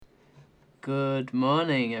Good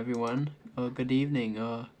morning, everyone, or good evening,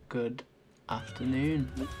 or good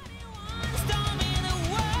afternoon.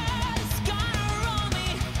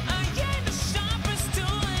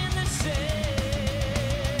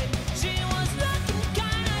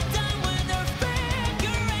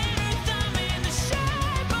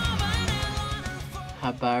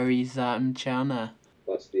 Habari za mchana.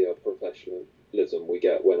 That's the professionalism we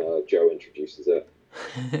get when Joe introduces it.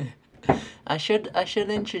 I should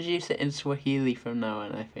introduce it in Swahili from now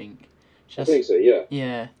on, I think. I think so, yeah.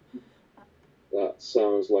 Yeah. That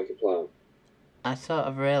sounds like a plan. I sort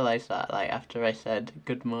of realised that, like, after I said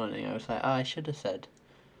good morning, I was like, I should have said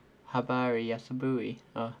Habari Yasabui,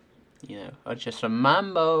 or, or just a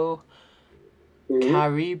Mambo,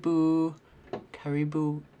 Karibu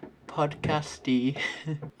Podcasty.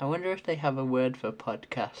 I wonder if they have a word for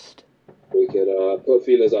podcast. We could put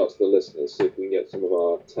feelers out to the listeners, see if we can get some of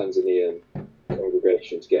our Tanzanian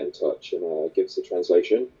congregation to get in touch and give us a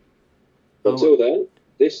translation. But until then,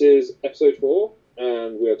 this is episode 4,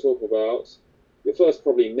 and we are talking about your first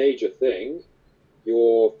probably major thing,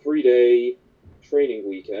 your 3-day training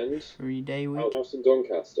weekend. 3-day weekend? Out in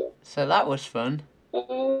Doncaster. So that was fun.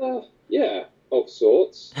 Yeah, of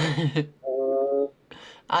sorts.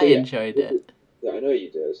 I enjoyed it. Yeah, I know you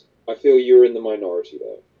did. I feel you're in the minority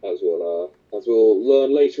though, as we'll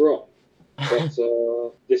learn later on. But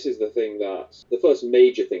this is the first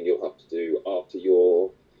major thing you'll have to do after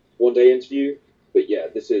your one-day interview. But yeah,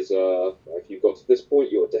 this is if you've got to this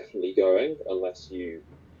point, you're definitely going, unless you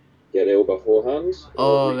get ill beforehand.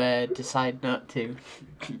 Or decide not to.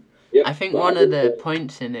 Yep, I think one of the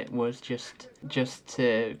points in it was just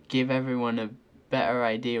to give everyone a better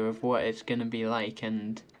idea of what it's going to be like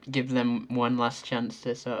and give them one last chance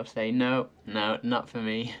to sort of say, no, not for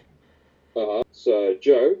me. So,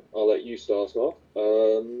 Joe, I'll let you start off.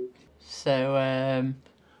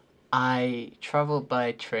 I travelled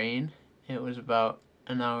by train. It was about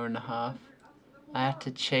an hour and a half. I had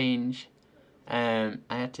to change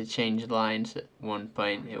lines at one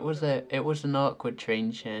point. It was an awkward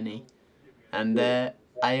train journey, and I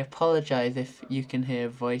apologise if you can hear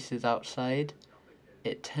voices outside.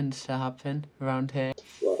 It tends to happen around here.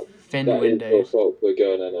 Well, Thin that windows. Is your fault. We're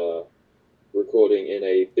going and recording in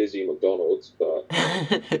a busy McDonald's, but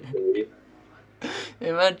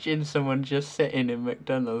imagine someone just sitting in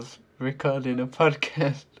McDonald's recording a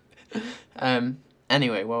podcast.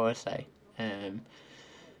 Anyway, what was I?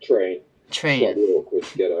 Train. Train. Slightly awkward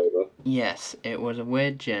to get over. Yes, it was a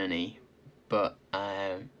weird journey, but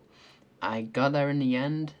I got there in the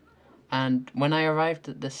end. And when I arrived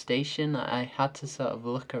at the station, I had to sort of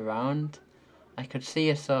look around. I could see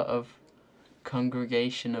a sort of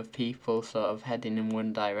congregation of people sort of heading in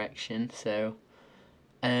one direction. So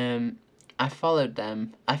I followed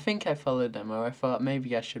them. I think I followed them, or I thought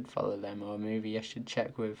maybe I should follow them, or maybe I should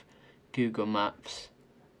check with Google Maps.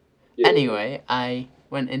 Yeah. Anyway, I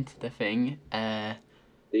went into the thing.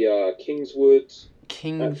 The Kingswood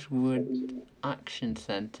Action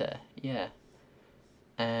Centre, yeah.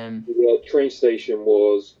 The train station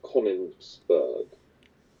was Coningsburg.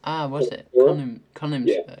 Was it?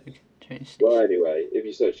 Coningsburg train station. Well, anyway, if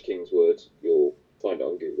you search Kingswood, you'll find it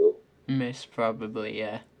on Google. Most probably,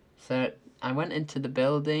 yeah. So I went into the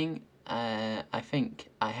building. I think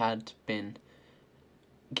I had been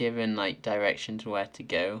given like directions where to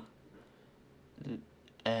go.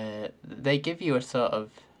 They give you a sort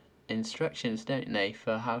of instructions, don't they,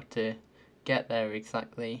 for how to get there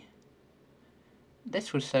exactly.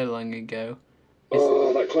 This was so long ago.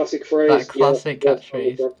 That classic phrase. That classic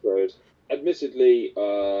catchphrase. Admittedly,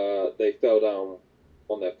 they fell down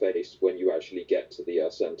on their face when you actually get to the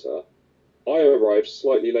centre. I arrived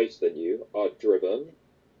slightly later than you. I'd driven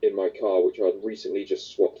in my car, which I'd recently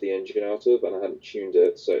just swapped the engine out of, and I hadn't tuned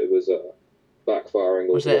it, so it was backfiring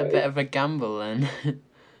all the way. Was it a bit of a gamble then?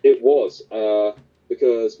 It was,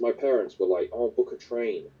 because my parents were like, "Oh, book a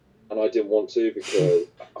train," and I didn't want to because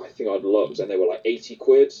I think I'd looked and they were like 80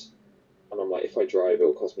 quid, and I'm like, if I drive,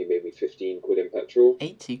 it'll cost me maybe 15 quid in petrol.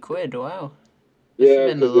 80 quid, wow.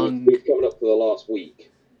 Yeah, because it was coming up for the last week.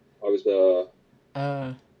 I was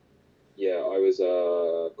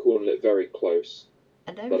calling it very close.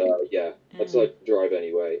 I decided to drive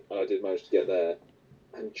anyway, and I did manage to get there,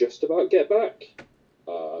 and just about get back.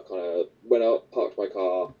 Kind of went out, parked my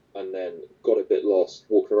car, and then got a bit lost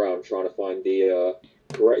walking around trying to find the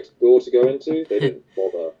correct door to go into. They didn't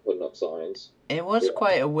bother putting up signs. It was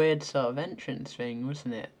quite a weird sort of entrance thing,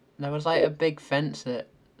 wasn't it? There was like a big fence at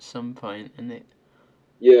some point, and it...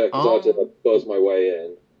 Yeah, because I had to buzz my way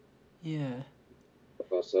in. Yeah.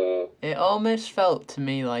 But, it almost felt to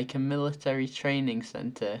me like a military training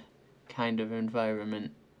centre kind of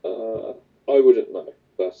environment. I wouldn't know,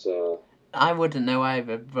 but I wouldn't know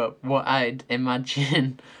either, but what I'd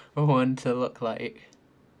imagine one to look like.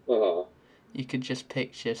 You could just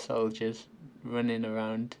picture soldiers running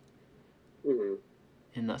around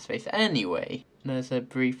in that space. Anyway, there's a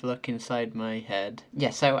brief look inside my head. Yeah,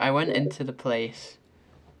 so I went into the place,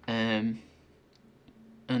 and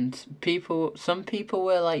some people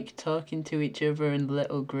were like talking to each other in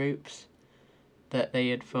little groups that they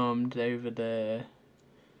had formed over the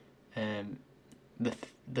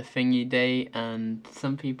thingy day, and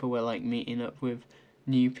some people were like meeting up with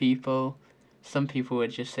new people. Some people were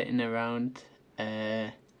just sitting around.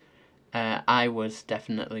 I was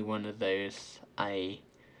definitely one of those. I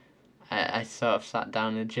sort of sat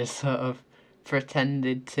down and just sort of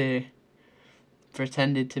pretended to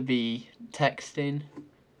be texting,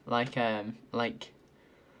 like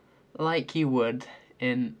you would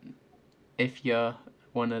if you're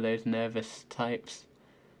one of those nervous types.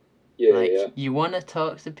 Yeah. You want to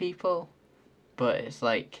talk to people, but it's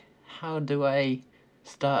like, how do I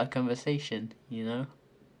start a conversation, you know?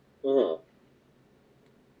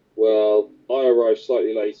 Well, I arrived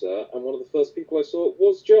slightly later, and one of the first people I saw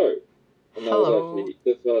was Joe. And that was actually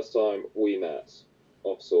the first time we met,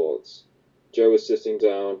 of sorts. Joe was sitting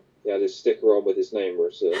down, he had his sticker on with his name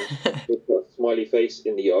written, with a smiley face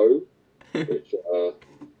in the O, which, I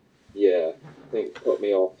think put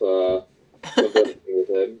me off conversing with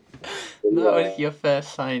him. But, that was your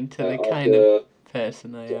first sign to the kind of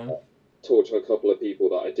person I am. Talked to a couple of people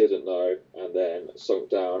that I didn't know, and then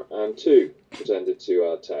sunk down and pretended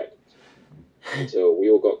to text until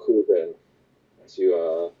we all got called in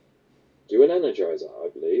to do an Energizer, I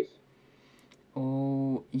believe.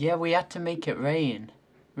 Oh, yeah, we had to make it rain.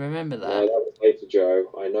 Remember that? No, that was later,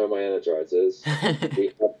 Joe. I know my Energizers.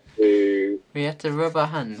 We had to rub our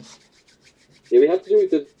hands. Yeah, we had to do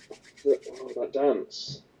that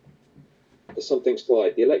dance. The something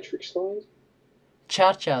slide. The electric slide?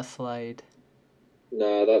 Cha-cha slide.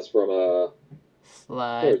 No, that's from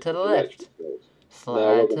Slide to the left.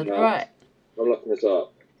 Slide to the right. I'm looking this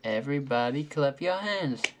up. Everybody clap your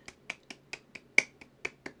hands.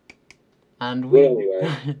 And anyway,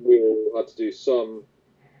 we all had to do some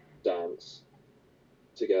dance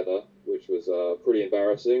together, which was pretty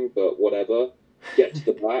embarrassing, but whatever. Get to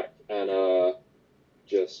the back and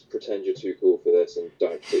just pretend you're too cool for this and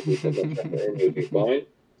don't particularly put that effort in, you'll be fine.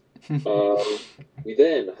 We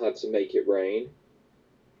then had to make it rain,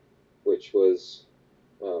 which was...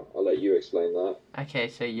 I'll let you explain that. Okay,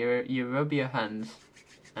 so you rub your hands.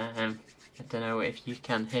 I don't know if you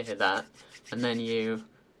can hear that. And then you...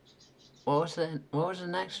 What was the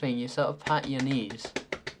next thing? You sort of pat your knees.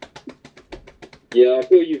 Yeah, I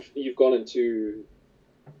feel you've gone into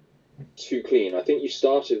too clean. I think you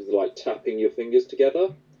started with like tapping your fingers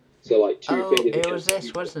together. So like two fingers. Oh, it was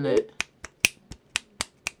this, wasn't it?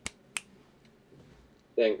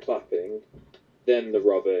 Then clapping, then the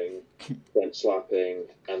rubbing, then slapping,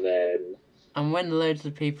 and then. And when loads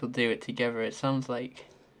of people do it together, it sounds like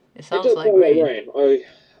rain. I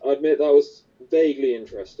admit that was vaguely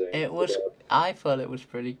interesting. It was. I thought it was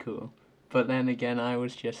pretty cool, but then again, I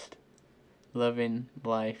was just loving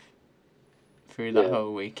life through that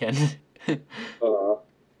whole weekend. But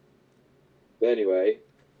anyway,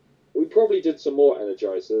 we probably did some more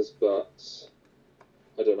Energizers, but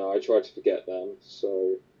I don't know. I tried to forget them,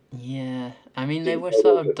 so. Yeah, I mean they were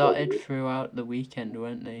sort of dotted throughout the weekend,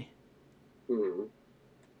 weren't they?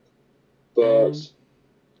 But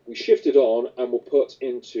we shifted on and were put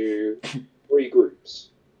into 3 groups.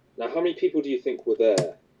 Now, how many people do you think were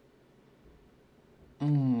there?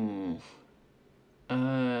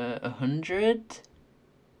 100?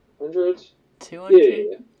 100? 200?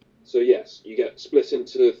 Yeah. So yes, you get split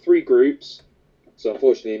into 3 groups. So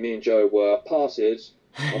unfortunately, me and Joe were parted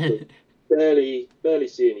after barely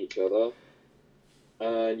seeing each other.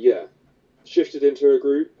 And yeah, shifted into a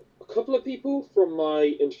group. A couple of people from my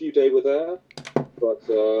interview day were there, but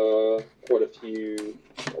quite a few,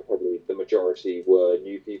 or probably the majority, were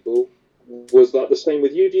new people. Was that the same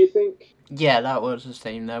with you, do you think? Yeah, that was the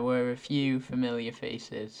same. There were a few familiar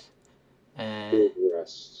faces. I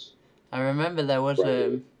remember there was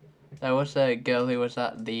a girl who was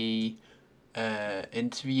at the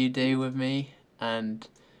interview day with me, and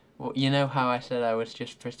you know how I said I was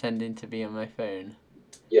just pretending to be on my phone?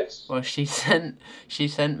 Yes. Well, she sent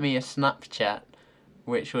me a Snapchat,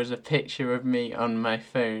 which was a picture of me on my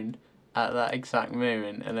phone at that exact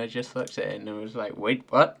moment, and I just looked at it and was like, wait,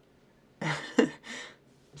 what?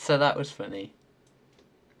 So that was funny.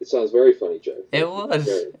 It sounds very funny, Joe. It was.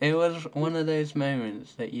 It was one of those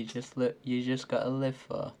moments that you just gotta live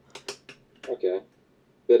for. Okay.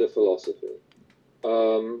 Bit of philosophy.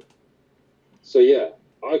 So yeah,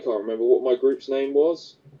 I can't remember what my group's name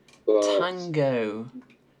was, but Tango.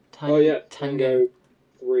 Oh yeah, Tango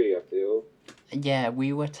 3, I feel. Yeah,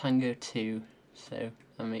 we were Tango 2, so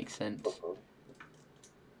that makes sense.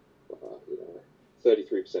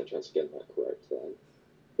 33% chance of getting that correct then.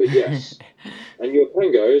 But yes, and your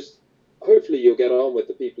Tangos, hopefully you'll get on with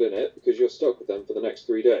the people in it because you're stuck with them for the next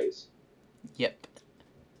 3 days. Yep.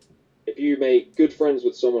 If you make good friends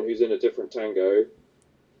with someone who's in a different Tango,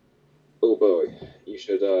 oh boy, you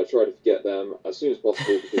should try to forget them as soon as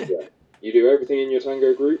possible because yeah, you do everything in your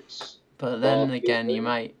Tango groups. But then again, you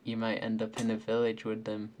might end up in a village with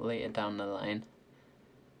them later down the line.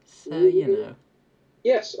 So, you know.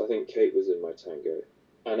 Yes, I think Kate was in my Tango.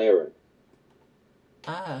 And Aaron.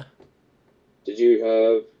 Ah. Did you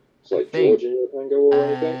have George in your Tango or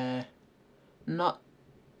anything? Not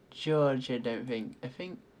George, I don't think. I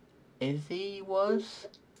think Izzy was.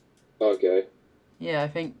 Okay. Yeah, I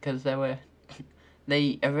think because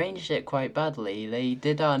they arranged it quite badly. They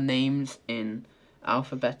did our names in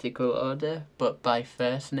alphabetical order, but by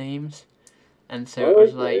first names, and so it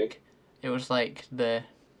was like the.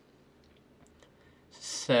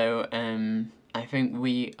 So I think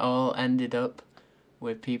we all ended up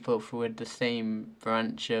with people with the same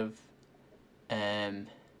branch of the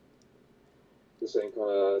same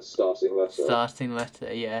kind of starting letter. Starting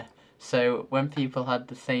letter, yeah. So when people had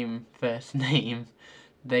the same first name,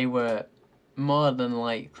 they were more than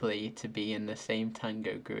likely to be in the same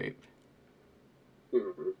Tango group.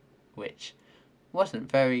 Mm-hmm. Which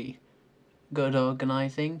wasn't very good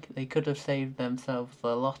organising. They could have saved themselves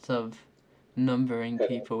a lot of numbering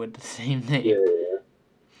people with the same name. Yeah.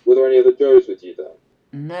 Were there any other Joes with you then?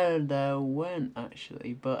 No, there weren't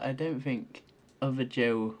actually, but I don't think other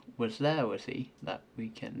Joe was there, was he, that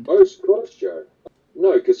weekend? Oh, Scottish Joe.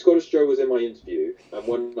 No, because Scottish Joe was in my interview, and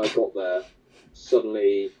when I got there,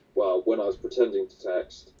 suddenly, well, when I was pretending to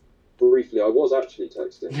text, briefly I was actually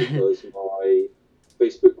texting because my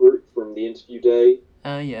Facebook group from the interview day.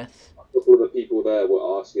 Oh, yes. A couple of the people there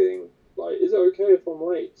were asking, is it okay if I'm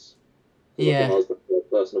late? Yeah. I think I was the first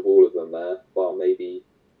person of all of them there, bar maybe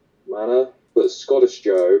Manor. But Scottish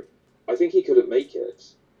Joe, I think he couldn't make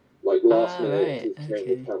it. Last minute, his train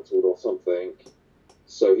was cancelled or something.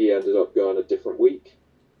 So he ended up going a different week.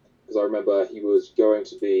 Because I remember he was going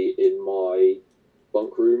to be in my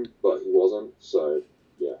bunk room, but he wasn't. So,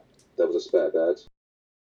 yeah, there was a spare bed.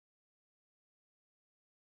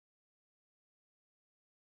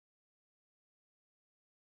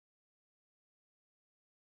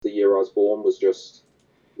 The year I was born was just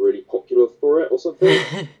really popular for it or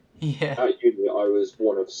something. Yeah. At uni, I was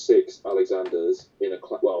one of 6 Alexanders in a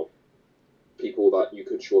class. Well, people that you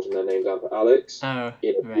could shorten their name down to Alex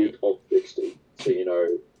in a group of 60. So,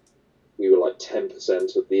 we were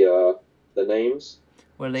 10% of the names.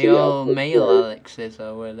 Were they all male Alexes,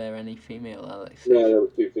 or were there any female Alexes? No, there were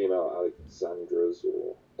 2 female Alexandras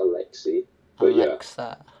or Alexi. But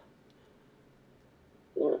Alexa.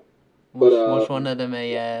 Yeah. Was one of them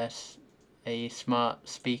a smart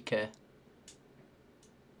speaker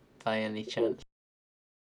by any chance?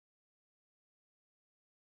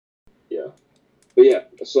 Yeah. But yeah,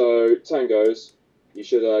 so Tangos, you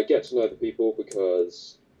should get to know the people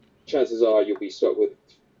because chances are you'll be stuck with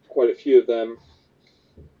quite a few of them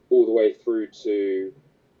all the way through to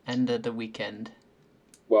end of the weekend.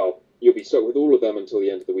 Well, you'll be stuck with all of them until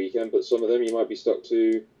the end of the weekend, but some of them you might be stuck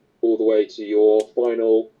to all the way to your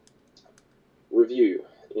final review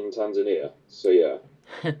in Tanzania. So yeah,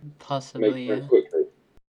 possibly. Make friends quickly.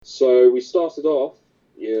 So we started off.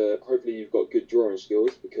 Yeah, hopefully you've got good drawing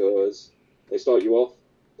skills because they start you off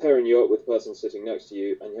pairing you up with the person sitting next to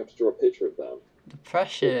you, and you have to draw a picture of them.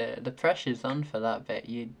 The pressure's on for that bit.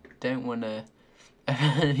 You don't want to,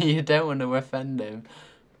 offend them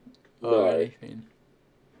or anything.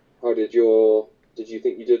 How did you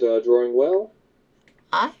think you did drawing well?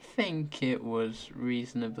 I think it was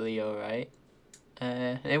reasonably alright.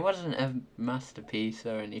 It wasn't a masterpiece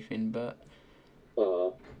or anything, but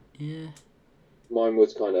yeah. Mine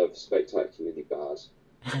was kind of spectacularly bad,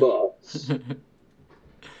 but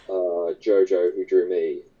Jojo, who drew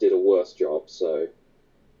me, did a worse job. So,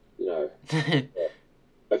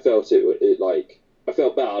 I felt I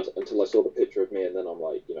felt bad until I saw the picture of me, and then I'm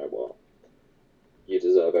like, you know what, you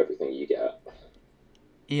deserve everything you get.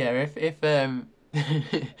 Yeah, if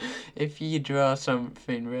if you draw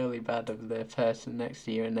something really bad of the person next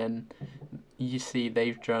to you, and then you see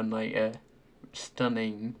they've drawn a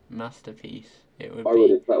stunning masterpiece, I would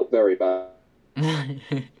have felt very bad.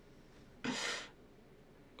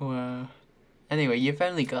 Wow. Anyway, you've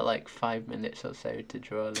only got 5 minutes or so to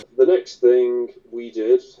draw them. The next thing we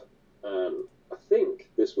did, I think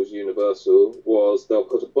this was universal, was they'll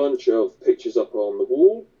put a bunch of pictures up on the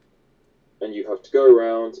wall, and you have to go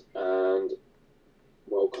around and,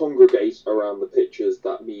 well, congregate around the pictures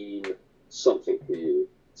that mean something for you.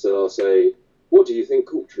 So they'll say, what do you think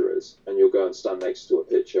culture is? And you'll go and stand next to a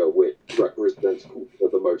picture which represents culture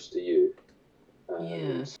the most to you.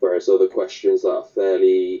 And various other questions that are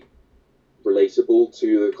fairly relatable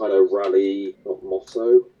to the kind of rally, not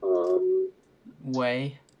motto.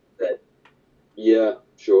 Way. Yeah,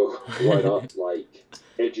 sure. Why not? Like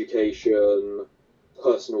education,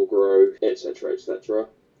 personal growth, etc., etc.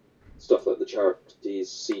 Stuff that the charity's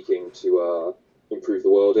seeking to improve the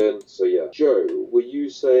world in. So yeah. Joe, were you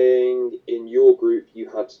saying in your group you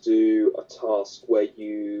had to do a task where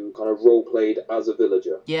you kind of role played as a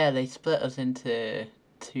villager? Yeah, they split us into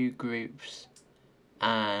 2 groups,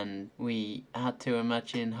 and we had to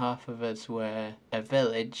imagine half of us were a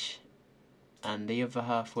village and the other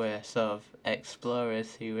half were sort of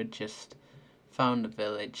explorers who had just found a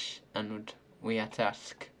village, and we had to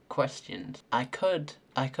ask questions. I could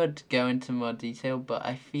go into more detail, but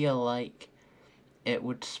I feel like it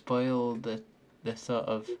would spoil the sort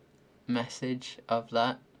of message of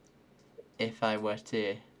that if I were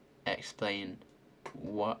to explain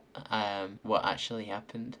what actually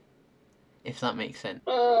happened, if that makes sense.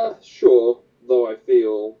 Sure. Though I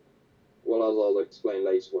feel, well, as I'll explain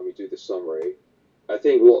later when we do the summary, I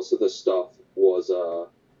think lots of the stuff was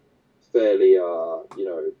fairly,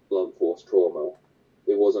 blunt force trauma.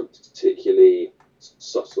 It wasn't particularly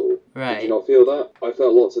subtle. Right. Did you not feel that? I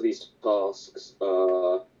felt lots of these tasks,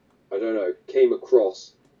 came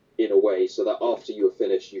across in a way so that after you were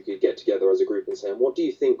finished, you could get together as a group and say, what do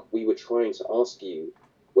you think we were trying to ask you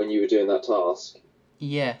when you were doing that task?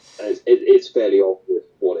 Yes. And it's fairly obvious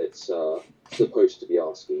what it's supposed to be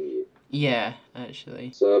asking you. Yeah,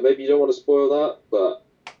 actually. So maybe you don't want to spoil that, but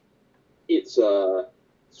it's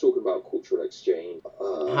talking about cultural exchange.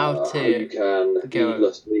 How you can go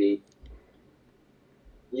needlessly...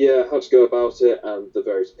 Yeah, how to go about it and the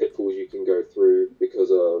various pitfalls you can go through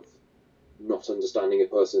because of not understanding a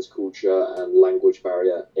person's culture and language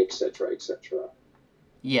barrier, etc., etc.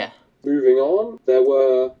 Yeah. Moving on, there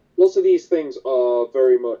were... Lots of these things are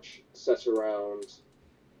very much set around,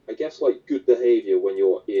 I guess, like good behaviour when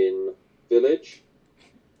you're in village.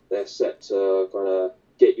 They're set to kind of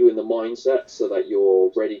get you in the mindset so that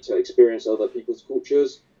you're ready to experience other people's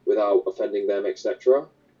cultures without offending them, etc.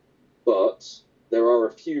 But there are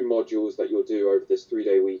a few modules that you'll do over this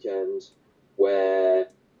 3-day weekend where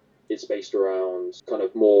it's based around kind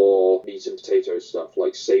of more meat and potato stuff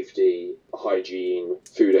like safety, hygiene,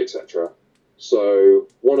 food, etc. So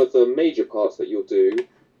one of the major parts that you'll do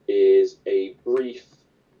is a brief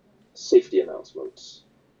safety announcement.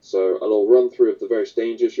 So I'll run through the various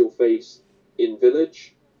dangers you'll face in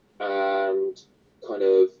village and kind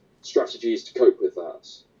of strategies to cope with that.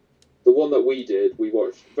 The one that we did, we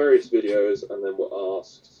watched various videos and then were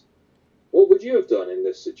asked, what would you have done in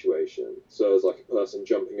this situation? So as like a person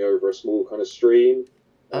jumping over a small kind of stream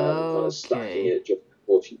and kind of stacking it just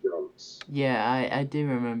before she jumps. Yeah, I do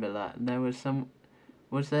remember that.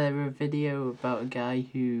 Was there a video about a guy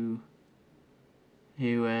who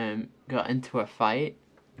got into a fight,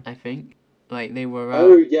 I think? Like they were out...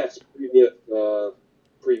 Oh yes,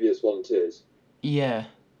 previous volunteers. Yeah.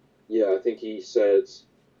 Yeah, I think he said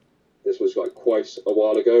this was like quite a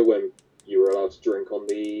while ago when you were allowed to drink on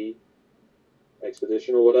the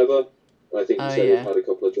expedition or whatever. And I think he said he'd had a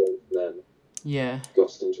couple of drinks and then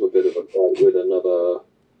got into a bit of a fight with another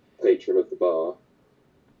patron of the bar.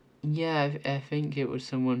 Yeah, I think it was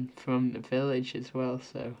someone from the village as well,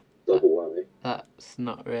 so... Double whammy. That's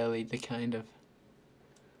not really the kind of...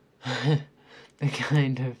 the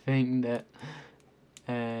kind of thing that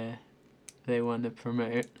they want to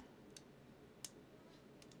promote.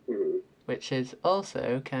 Which is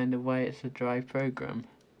also kind of why it's a dry program.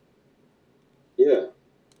 Yeah.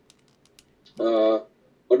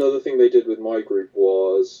 Another thing they did with my group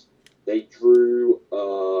was they drew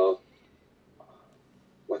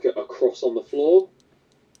like a cross on the floor,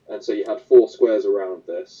 and so you had 4 squares around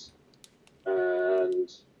this, and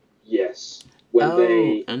yes,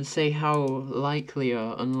 and say how likely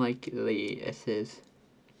or unlikely it is.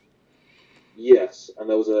 Yes, and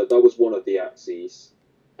that was one of the axes,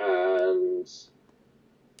 and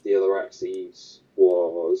the other axes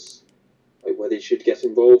was like whether you should get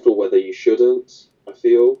involved or whether you shouldn't, I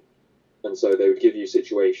feel. And so they would give you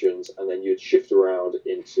situations and then you'd shift around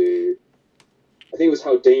into, I think it was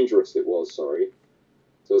how dangerous it was, sorry.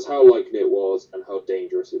 So it was how likely it was and how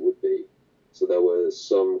dangerous it would be. So there was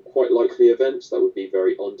some quite likely events that would be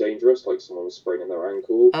very undangerous, like someone was spraining their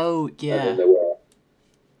ankle. Oh, yeah. And then there were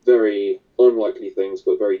very unlikely things,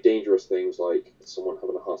 but very dangerous things like someone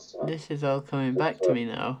having a heart attack. This is all coming back to me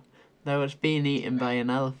now. I was being eaten by an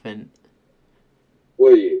elephant.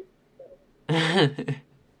 Were you? That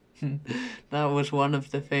was one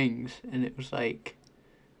of the things, and it was like,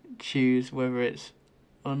 choose whether it's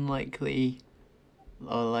unlikely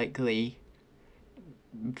or likely,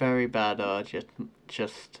 very bad, or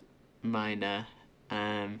just minor.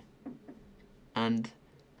 And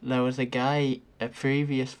there was a guy, a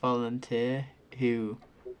previous volunteer,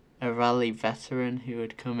 a rally veteran who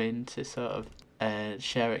had come in to sort of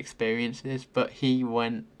share experiences, but he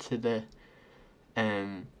went to the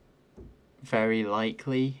very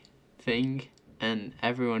likely thing, and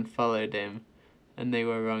everyone followed him, and they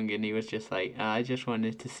were wrong, and he was just like, I just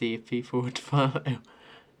wanted to see if people would follow.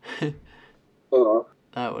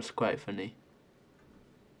 That was quite funny.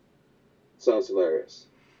 Sounds hilarious.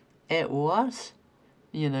 It was.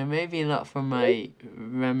 Maybe not from my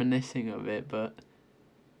reminiscing of it, but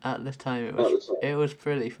at the time it was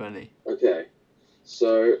pretty funny. Okay,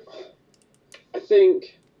 so I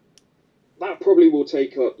think that probably will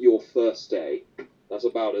take up your first day. That's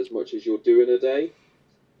about as much as you'll do in a day.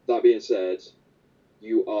 That being said,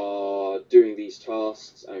 you are doing these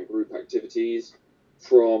tasks and group activities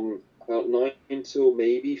from about 9 until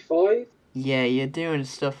maybe 5. Yeah, you're doing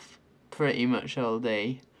stuff pretty much all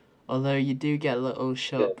day. Although you do get little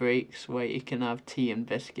short breaks where you can have tea and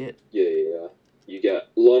biscuit. Yeah. You get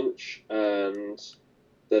lunch, and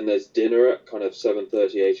then there's dinner at kind of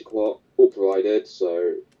 7:30, 8 o'clock, all provided,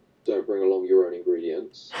 so don't bring along your own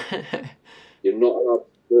ingredients. You're not allowed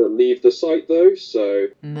to leave the site, though, so...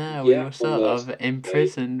 No, we were sort of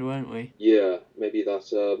imprisoned, weren't we? Yeah, maybe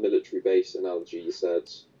that military base analogy you said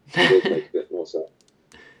would make a bit more sense.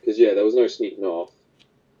 Because, there was no sneaking off.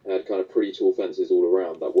 It had kind of pretty tall fences all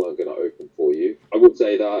around that weren't going to open for you. I would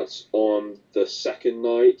say that on the second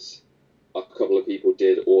night, a couple of people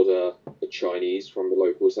did order a Chinese from the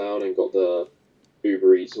local town and got the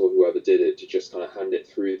Uber Eats or whoever did it to just kind of hand it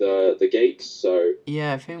through the gates. So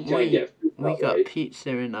yeah, I think we got pizza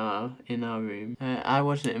in our room. I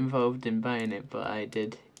wasn't involved in buying it, but I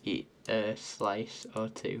did eat a slice or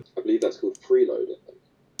two. I believe that's called freeloading.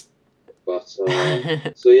 But,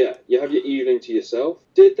 so yeah, you have your evening to yourself.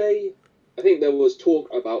 Did they... I think there was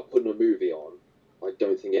talk about putting a movie on. I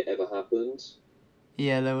don't think it ever happened.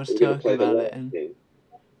 Yeah, there was talk about it.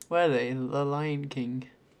 Were they? The Lion King.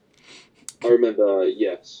 I remember,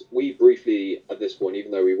 yes. We briefly, at this point,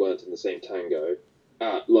 even though we weren't in the same tango,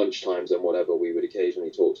 at lunchtimes and whatever, we would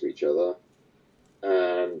occasionally talk to each other.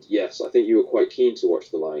 And yes, I think you were quite keen to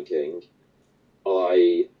watch The Lion King.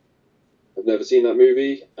 I've never seen that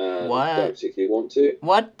movie, and don't particularly want to.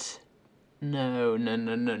 What? No,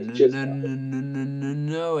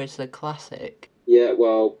 it's a classic. Yeah,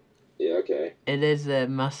 well, yeah, okay. It is a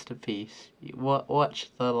masterpiece. Watch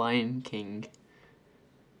The Lion King.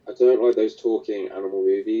 I don't like those talking animal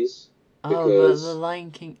movies. Oh, the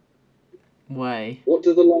Lion King... Why? What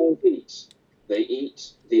do the lions eat? They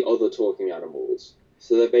eat the other talking animals.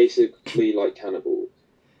 So they're basically like cannibals,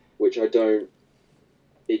 which I don't...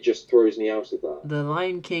 It just throws me out of that. The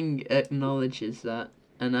Lion King acknowledges that,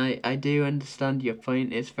 and I do understand your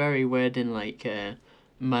point. It's very weird in, like,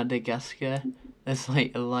 Madagascar. There's,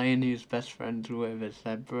 like, a lion who's best friends with a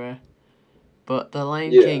zebra. But The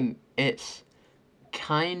Lion King, it's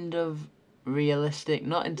kind of realistic,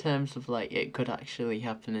 not in terms of, like, it could actually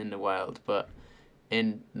happen in the wild, but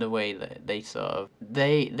in the way that they sort of...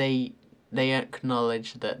 They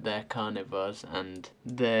acknowledge that they're carnivores, and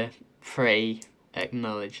the prey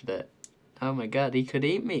acknowledge that, oh my god, he could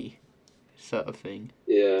eat me, sort of thing.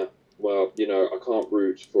 Yeah, well, I can't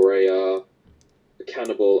root for a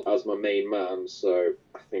cannibal as my main man, so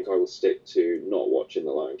I think I will stick to not watching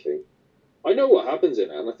The Lion King. I know what happens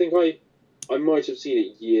in it, and I think I might have seen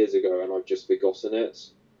it years ago and I've just forgotten it,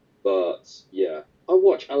 but yeah, I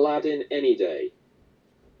watch Aladdin any day.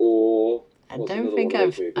 Or I don't think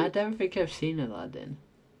I've seen Aladdin.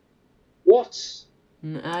 What?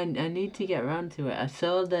 I need to get around to it.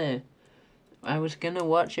 I was gonna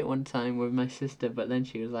watch it one time with my sister, but then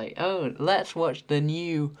she was like, "Oh, let's watch the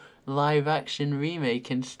new live-action remake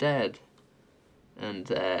instead." And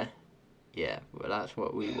yeah, well, that's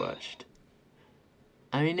what we watched.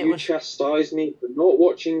 I mean, you chastise me for not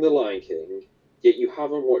watching The Lion King, yet you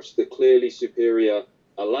haven't watched the clearly superior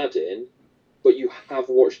Aladdin, but you have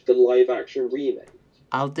watched the live-action remake.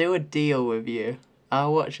 I'll do a deal with you.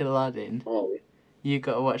 I'll watch Aladdin. Oh. You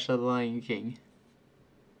gotta watch The Lion King.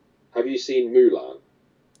 Have you seen Mulan?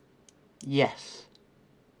 Yes.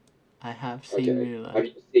 I have seen Mulan. Have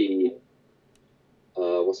you seen,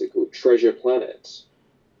 what's it called? Treasure Planet?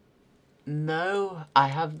 No, I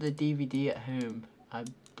have the DVD at home. I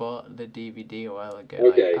bought the DVD a while ago.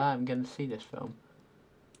 Okay. I'm gonna see this film.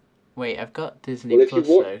 Wait, I've got Disney Well, if Plus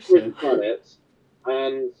you watch though, Forbidden so. Planet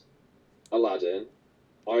and Aladdin,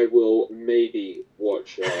 I will maybe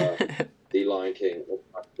watch The Lion King or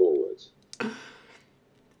Fast Forward.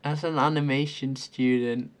 As an animation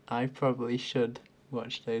student, I probably should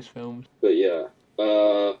watch those films. But yeah,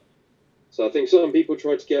 so I think some people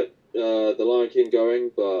tried to get The Lion King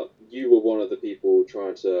going, but you were one of the people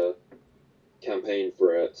trying to campaign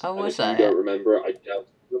for it. Oh, and was if you I? don't remember it, I doubt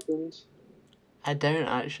it happened. I don't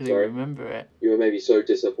actually remember it. You were maybe so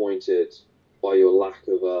disappointed by your lack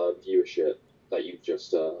of viewership that you've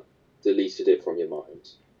just deleted it from your mind.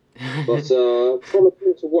 But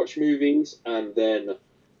promising to watch movies and then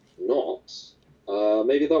not,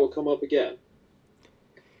 maybe that will come up again.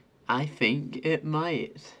 I think it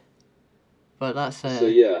might. But that's So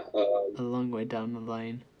yeah, a long way down the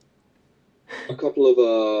line. a couple of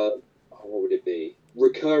what would it be?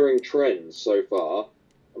 Recurring trends so far.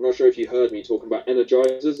 I'm not sure if you heard me talking about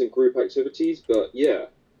energizers and group activities, but yeah,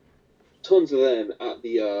 tons of them at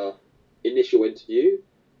the initial interview.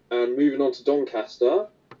 And moving on to Doncaster,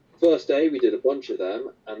 first day we did a bunch of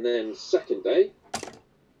them, and then second day,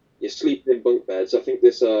 you're sleeping in bunk beds. I think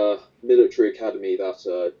this military academy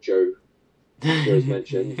that Joe's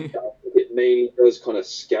mentioned, it mainly does kind of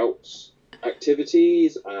scouts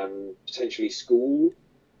activities and potentially school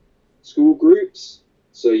groups.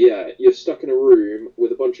 So yeah, you're stuck in a room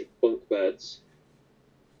with a bunch of bunk beds.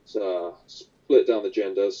 So split down the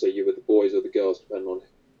gender, so you're with the boys or the girls, depending on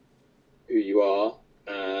who you are.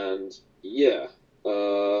 And yeah,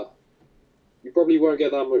 you probably won't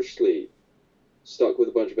get that much sleep. Stuck with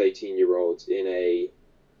a bunch of 18-year-olds in a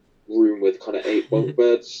room with kind of 8 bunk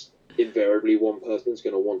beds. Invariably, one person's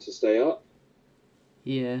going to want to stay up.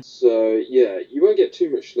 Yeah. So yeah, you won't get too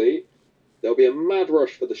much sleep. There'll be a mad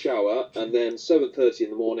rush for the shower, and then 7:30 in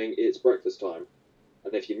the morning, it's breakfast time.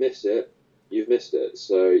 And if you miss it, you've missed it.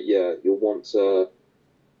 So yeah, you'll want to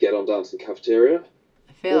get on down to the cafeteria.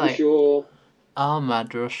 I feel like our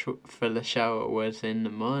mad rush for the shower was in the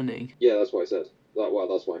morning. Yeah, that's what I said.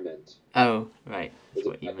 That's what I meant. Oh, right. There's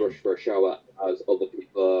a mad rush for a shower as other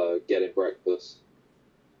people are getting breakfast.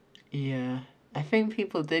 Yeah. I think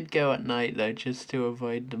people did go at night, though, just to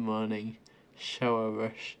avoid the morning shower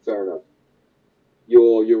rush. Fair enough.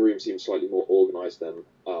 Your room seems slightly more organised than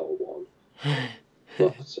our one.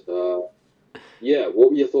 But, yeah,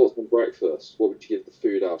 what were your thoughts on breakfast? What would you give the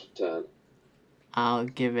food out of 10? I'll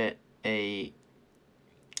give it a...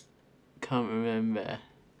 Can't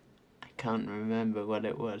remember what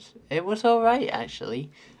it was. It was alright,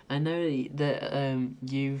 actually. I know that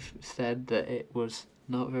you've said that it was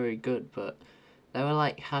not very good, but there were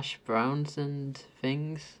like hash browns and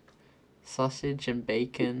things, sausage and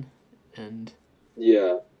bacon, and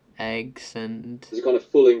eggs and. It's a kind of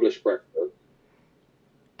full English breakfast.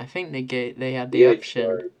 I think they had the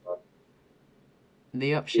option.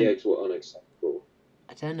 The eggs were unacceptable.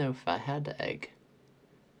 I don't know if I had egg.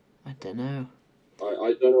 I don't know.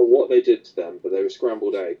 I don't know what they did to them, but they were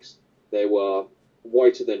scrambled eggs. They were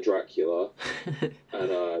whiter than Dracula,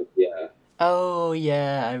 and yeah. Oh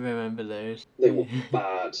yeah, I remember those. They were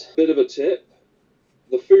bad. Bit of a tip: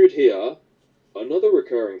 the food here, another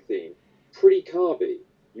recurring theme, pretty carby.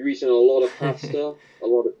 You're eating a lot of pasta, a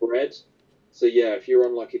lot of bread. So yeah, if you're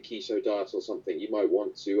on like a keto diet or something, you might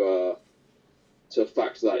want to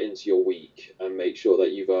factor that into your week and make sure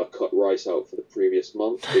that you've cut rice out for the previous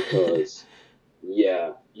month, because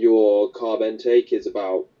yeah, your carb intake is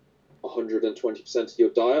about 120% of your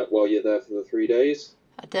diet while you're there for the 3 days.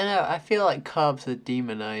 I don't know, I feel like carbs are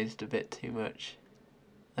demonized a bit too much.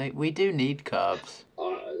 Like, we do need carbs.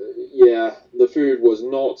 Yeah, the food was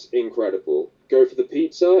not incredible. Go for the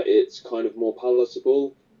pizza, it's kind of more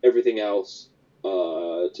palatable. Everything else,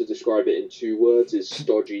 to describe it in 2 words, is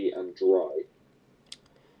stodgy and dry.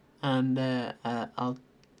 And I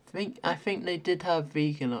think they did have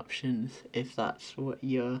vegan options, if that's what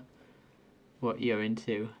you're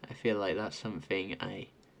into. I feel like that's something I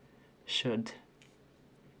should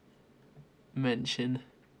mention.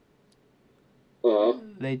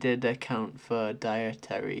 They did account for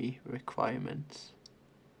dietary requirements.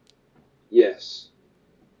 Yes.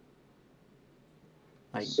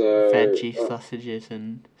 Like veggie sausages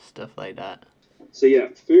and stuff like that. So yeah,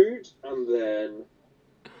 food, and then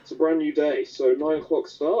it's a brand new day. So 9 o'clock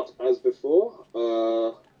start, as before.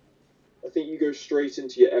 I think you go straight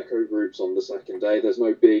into your echo groups on the second day. There's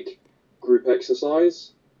no big group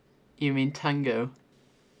exercise. You mean tango?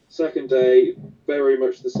 Second day, very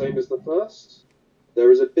much the same as the first.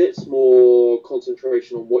 There is a bit more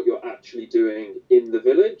concentration on what you're actually doing in the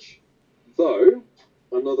village. Though,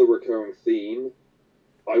 another recurring theme,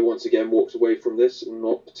 I once again walked away from this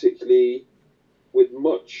not particularly with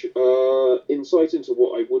much insight into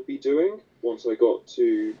what I would be doing once I got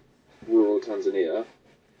to rural Tanzania.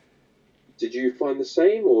 Did you find the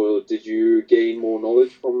same, or did you gain more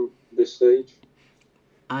knowledge from this stage?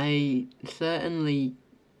 I certainly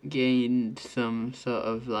gained some sort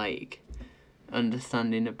of like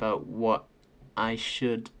understanding about what I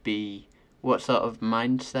should be, what sort of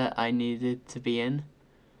mindset I needed to be in.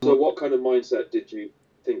 So, what kind of mindset did you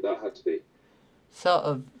think that had to be? Sort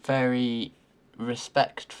of very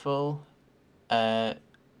respectful,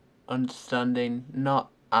 understanding, not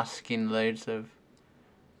asking loads of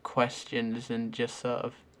questions, and just sort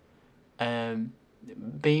of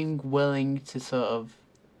being willing to sort of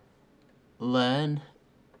learn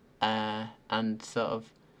and sort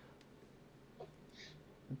of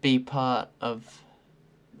be part of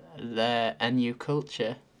a new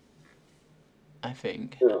culture, I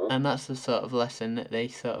think. Yeah. And that's the sort of lesson that they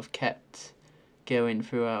sort of kept going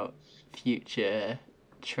throughout future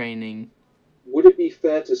training. Would it be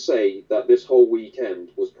fair to say that this whole weekend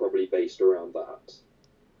was probably based around that?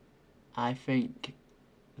 I think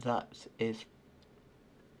that is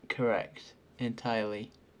correct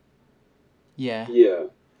entirely. Yeah. Yeah.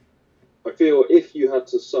 I feel if you had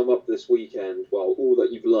to sum up this weekend, well, all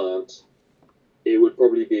that you've learnt, it would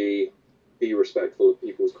probably be respectful of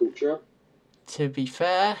people's culture. To be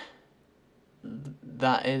fair,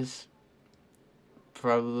 that is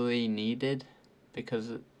probably needed, because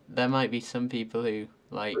there might be some people who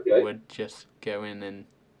would just go in and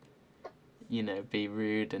be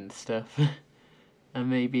rude and stuff, and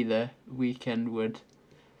maybe the weekend would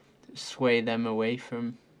sway them away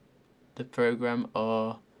from the program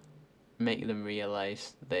or make them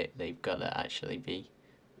realize they've got to actually be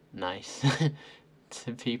nice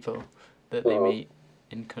to people that they meet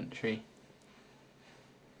in country.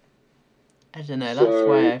 I don't know, that's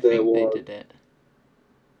why I think they did it.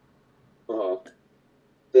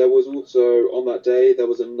 There was also, on that day, there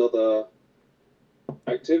was another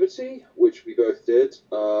activity, which we both did.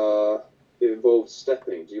 It involved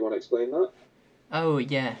stepping. Do you want to explain that? Oh,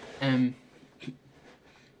 yeah.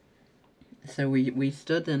 So we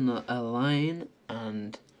stood in a line,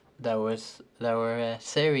 and there were a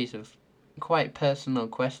series of quite personal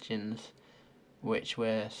questions which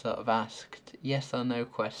were sort of asked, yes or no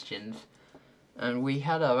questions, and we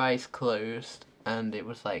had our eyes closed, and it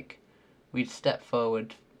was like we'd step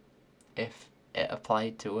forward if it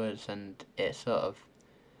applied to us, and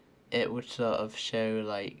it would sort of show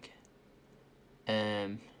like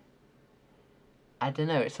I don't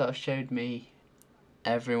know, it sort of showed me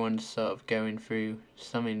everyone's sort of going through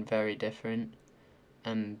something very different,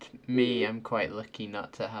 and me, I'm quite lucky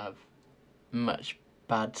not to have much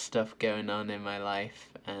bad stuff going on in my life,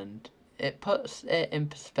 and it puts it in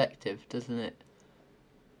perspective, doesn't it?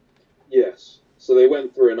 Yes. So they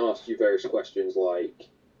went through and asked you various questions like,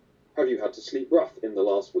 have you had to sleep rough in the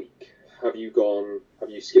last week? Have you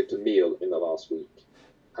skipped a meal in the last week?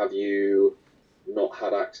 Have you not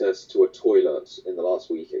had access to a toilet in the last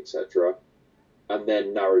week, etc.? And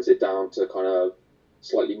then narrows it down to kind of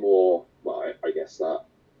slightly more, well, I guess that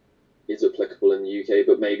is applicable in the UK,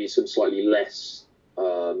 but maybe some slightly less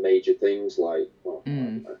major things like, well,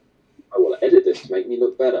 I will edit this to make me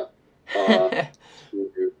look better.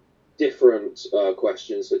 Different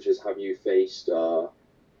questions such as, have you faced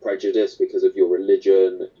prejudice because of your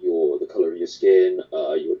religion, the color of your skin,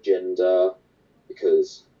 your gender?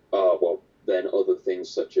 Because, then other things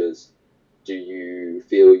such as, do you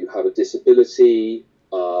feel you have a disability,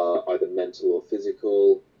 either mental or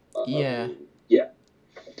physical? Yeah.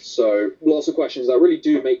 So lots of questions that really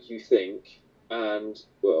do make you think. And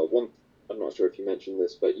I'm not sure if you mentioned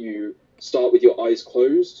this, but you start with your eyes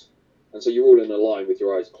closed, and so you're all in a line with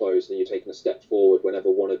your eyes closed, and you're taking a step forward whenever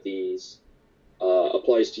one of these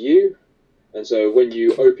applies to you. And so when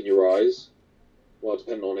you open your eyes, well,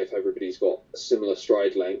 depending on if everybody's got similar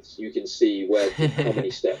stride lengths, you can see how many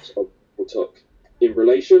steps people took in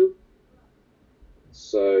relation.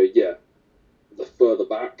 So yeah, the further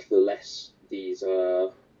back, the less these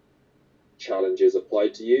challenges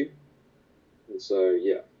applied to you. And so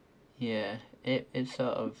yeah. Yeah, it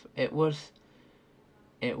was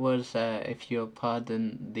if you'll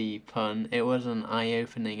pardon the pun, it was an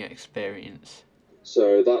eye-opening experience.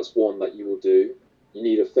 So that's one that you will do. You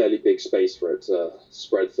need a fairly big space for it to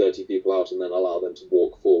spread 30 people out and then allow them to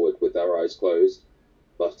walk forward with their eyes closed.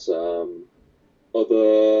 But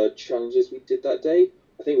other challenges we did that day,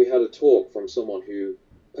 I think we had a talk from someone who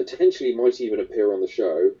potentially might even appear on the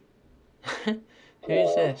show.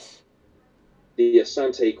 Who's this? the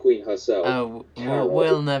Asante Queen herself. Oh,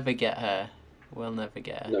 we'll never get her. We'll never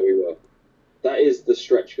get her. No, we will. That is the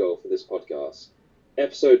stretch goal for this podcast.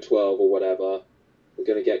 Episode 12 or whatever, we're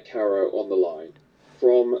going to get Caro on the line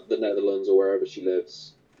from the Netherlands or wherever she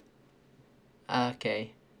lives.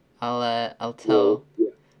 Okay, I'll tell.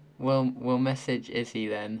 We'll message Izzy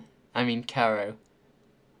then. I mean Caro.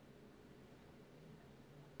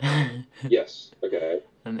 Yes. Okay.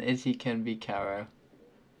 And Izzy can be Caro.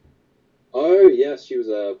 Oh yes, she was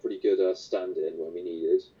a pretty good stand-in when we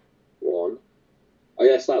needed one. I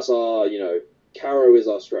guess that's our, Caro is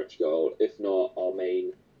our stretch goal. If not, our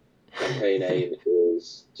main campaign aim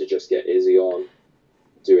is to just get Izzy on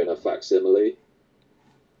doing a facsimile.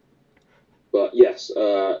 But yes,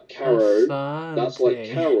 Caro, that's like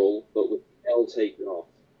Carol, but with L taken off.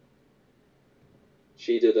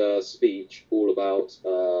 She did a speech all about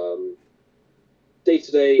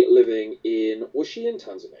day-to-day living in... Was she in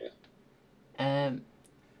Tanzania?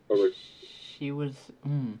 She was...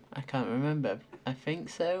 I can't remember. I think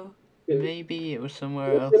so. Yeah. Maybe it was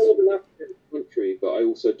somewhere else. It was an African country, but I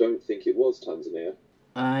also don't think it was Tanzania.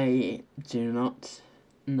 I do not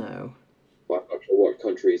know. Well, I'm not sure what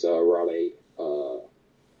countries Raleigh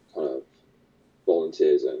kind of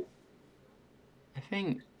volunteers in. I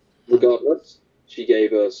think... Regardless, she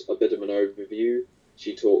gave us a bit of an overview.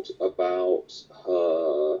 She talked about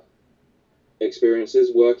her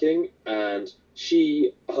experiences working, and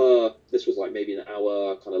this was like maybe an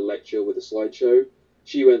hour kind of lecture with a slideshow.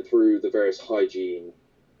 She went through the various hygiene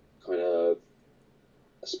kind of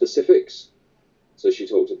specifics. So she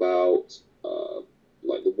talked about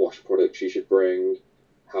like the wash products she should bring,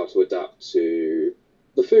 how to adapt to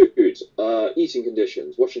the food, eating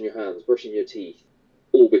conditions, washing your hands, brushing your teeth,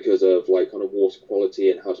 all because of like kind of water quality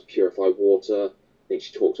and how to purify water. I think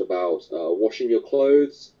she talked about washing your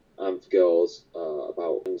clothes, and for girls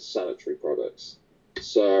about sanitary products.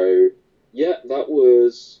 So yeah, that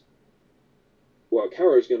was... Well,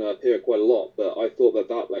 Caro's going to appear quite a lot, but I thought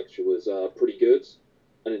that lecture was pretty good.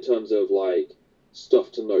 And in terms of like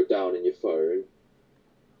stuff to note down in your phone,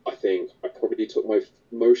 I think I probably took my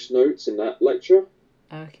most notes in that lecture.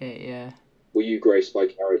 Okay, yeah. Were you graced by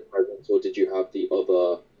Caro's presence, or did you have the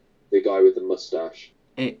guy with the mustache?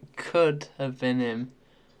 It could have been him.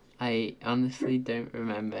 I honestly don't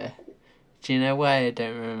remember. Do you know why I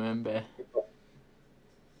don't remember?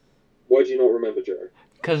 Why do you not remember, Joe?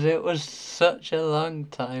 Because it was such a long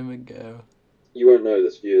time ago. You won't know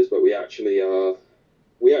this, viewers, but we actually had a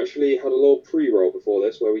little pre-roll before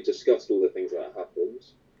this where we discussed all the things that happened.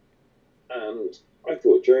 And I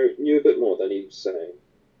thought Joe knew a bit more than he was saying.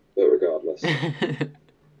 But regardless.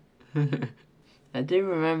 I do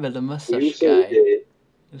remember the mustache guy.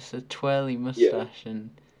 It's a twirly mustache,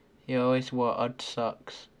 and he always wore odd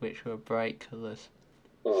socks, which were bright colours.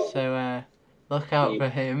 So, look out for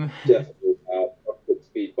him. Definitely had a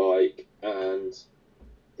speed bike and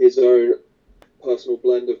his own personal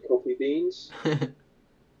blend of coffee beans.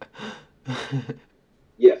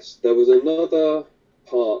 Yes, there was another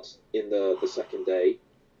part in the second day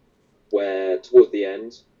where, towards the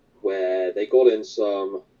end, where they got in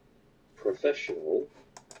some professional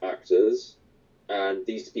actors, and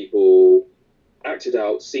these people acted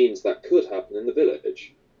out scenes that could happen in the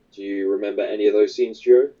village. Do you remember any of those scenes,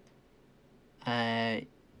 Joe?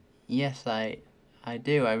 Yes, I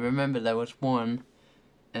do. I remember there was one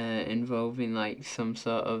involving like some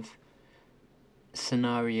sort of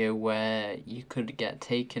scenario where you could get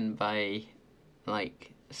taken by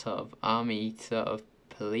like sort of army sort of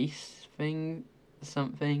police thing,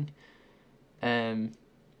 something.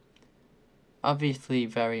 Obviously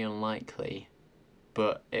very unlikely,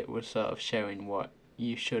 but it was sort of showing what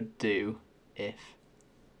you should do if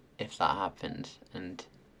that happened, and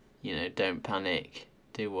don't panic,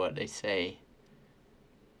 do what they say,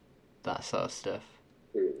 that sort of stuff.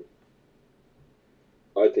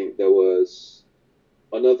 I think there was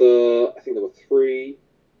I think there were 3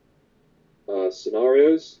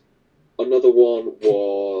 scenarios. Another one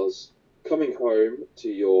was coming home to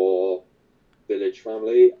your village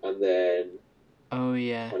family and then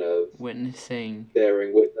kind of witnessing,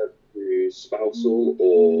 bearing witness to spousal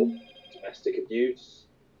or domestic abuse.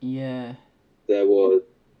 Yeah. There was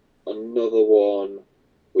another one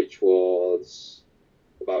which was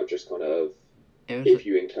about just kind of if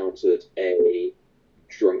you encountered a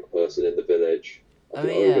drunk person in the village, like an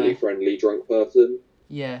overly friendly drunk person.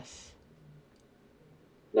 Yes.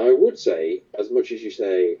 Now, I would say, as much as you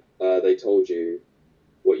say they told you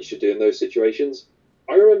what you should do in those situations,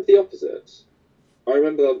 I remember the opposite. I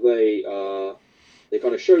remember that they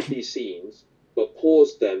kind of showed these scenes, but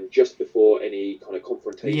paused them just before any kind of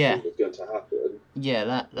confrontation was going to happen.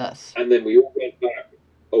 Yeah, that's. And then we all went back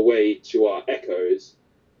away to our echoes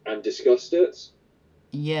and discussed it.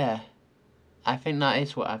 Yeah, I think that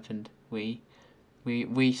is what happened. We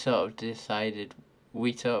sort of decided.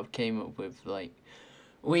 We sort of came up with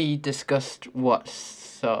we discussed what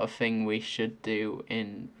sort of thing we should do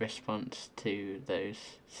in response to those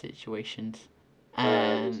situations.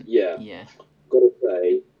 And yeah. Gotta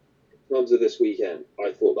say, in terms of this weekend,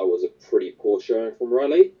 I thought that was a pretty poor showing from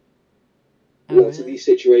Raleigh. Lots of these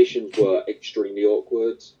situations were extremely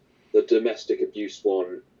awkward. The domestic abuse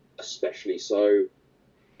one, especially so.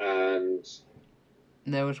 And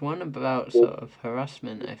there was one about sort of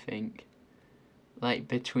harassment, I think, like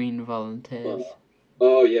between volunteers.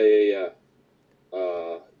 Oh yeah.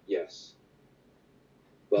 Yes.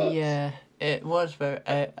 But yeah, it was very,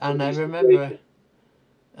 and I remember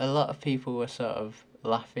a lot of people were sort of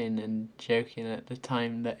laughing and joking at the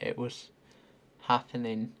time that it was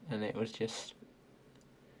happening, and it was just,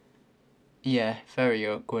 yeah, very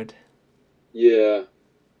awkward. Yeah,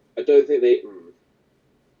 I don't think they.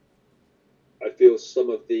 I feel some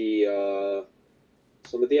of the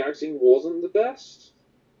acting wasn't the best.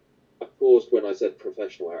 I paused when I said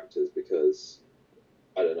professional actors because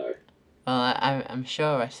I don't know. Well, I'm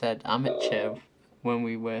sure I said amateur when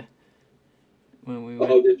we were.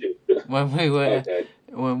 Oh, did you? When we were. Okay.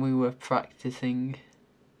 When we were practicing.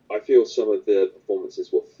 I feel some of the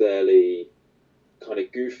performances were fairly kind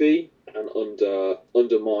of goofy and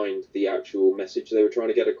undermined the actual message they were trying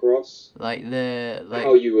to get across. Like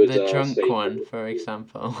how you would the drunk one, for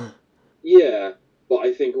example. Yeah, but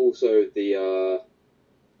I think also the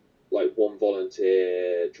like one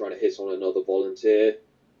volunteer trying to hit on another volunteer,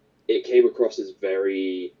 it came across as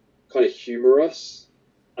very kind of humorous,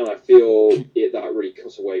 and I feel that really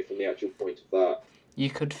cut away from the actual point of that. You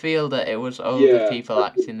could feel that it was older people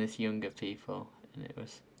acting as younger people, and it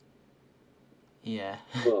was. Yeah.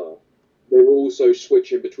 They were also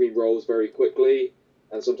switching between roles very quickly,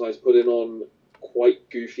 and sometimes putting on quite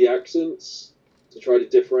goofy accents to try to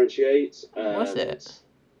differentiate. Was it?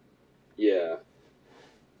 Yeah.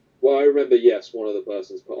 Well, I remember, yes, one of the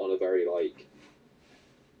persons put on a very, I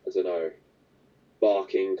don't know,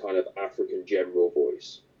 barking kind of African general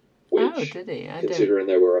voice. Which, did he? Considering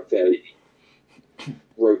they were a fairly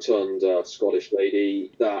rotund Scottish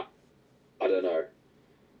lady, that, I don't know.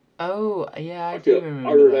 Oh, yeah, I do remember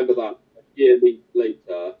I remember that a year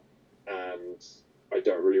later, and I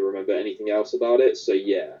don't really remember anything else about it, so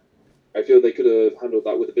yeah. I feel they could have handled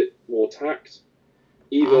that with a bit more tact.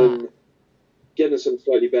 Even getting some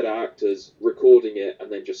slightly better actors, recording it,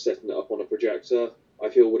 and then just setting it up on a projector, I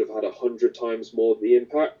feel would have had 100 times more of the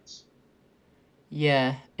impact.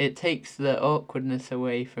 Yeah, it takes the awkwardness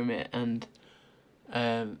away from it, and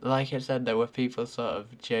like I said, there were people sort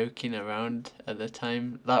of joking around at the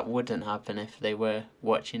time. That wouldn't happen if they were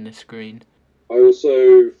watching the screen. I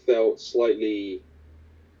also felt slightly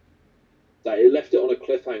that it left it on a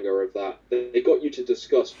cliffhanger of that. They got you to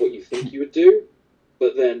discuss what you think you would do,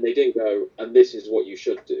 but then they didn't go, and this is what you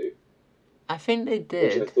should do. I think they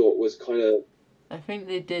did. Which I thought was kind of... I think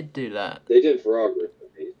they did do that. They did for our group,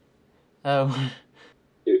 at least. Oh.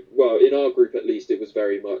 Well, in our group, at least, it was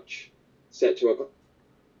very much set to a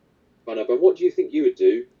kind of, and what do you think you would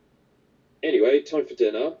do? Anyway, time for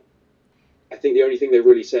dinner. I think the only thing they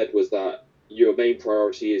really said was that your main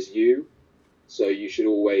priority is you, so you should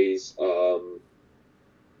always,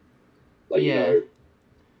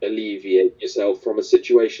 alleviate yourself from a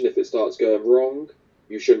situation if it starts going wrong.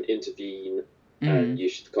 You shouldn't intervene, and you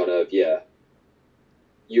should kind of,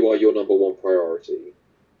 you are your number one priority.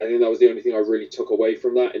 I think that was the only thing I really took away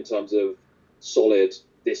from that in terms of solid,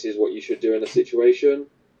 this is what you should do in a situation.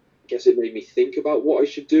 I guess it made me think about what I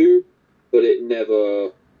should do, but it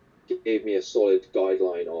never gave me a solid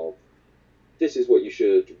guideline of, this is what you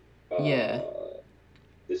should...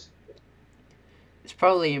 It's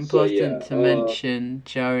probably important to mention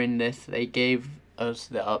during this they gave us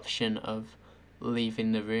the option of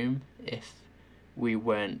leaving the room if we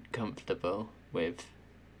weren't comfortable with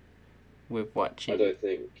watching. I don't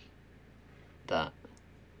think that.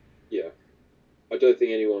 Yeah, I don't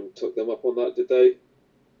think anyone took them up on that, did they?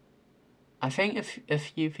 I think a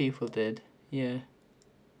few people did. Yeah.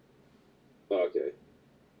 Okay.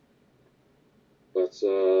 But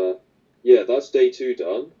that's day 2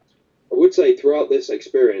 done. I would say throughout this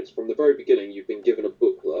experience, from the very beginning, you've been given a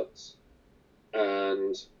booklet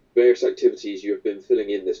and various activities you have been filling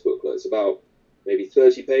in this booklet. It's about maybe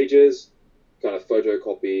 30 pages, kind of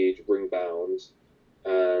photocopied, ring bound,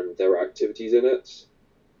 and there are activities in it.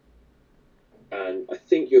 And I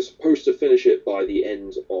think you're supposed to finish it by the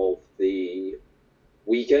end of the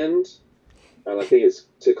weekend, and I think it's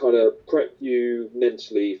to kind of prep you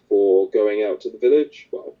mentally for going out to the village,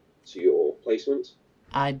 well, to your placement.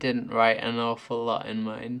 I didn't write an awful lot in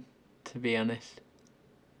mine, to be honest.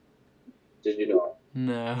 Did you not?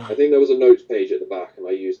 No. I think there was a notes page at the back, and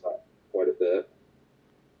I used that quite a bit.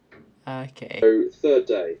 Okay. So, third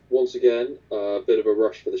day. Once again, a bit of a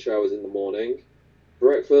rush for the showers in the morning.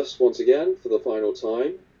 Breakfast, once again, for the final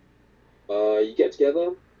time. You get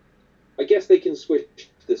together. I guess they can switch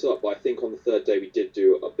this up, but I think on the third day we did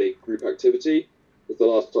do a big group activity. It was the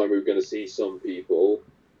last time we were going to see some people.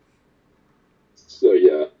 So,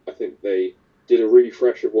 yeah, I think they did a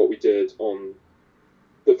refresh of what we did on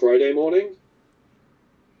the Friday morning.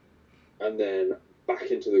 And then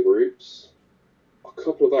back into the groups. A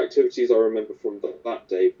couple of activities I remember from that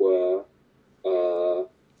day were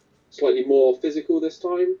slightly more physical this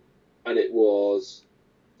time, and it was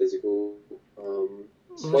physical,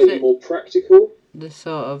 slightly more practical. The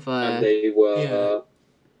sort of and they were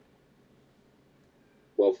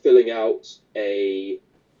filling out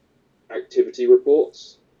activity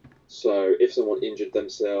reports. So if someone injured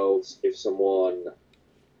themselves, if someone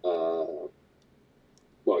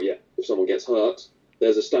if someone gets hurt,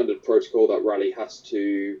 there's a standard protocol that Rally has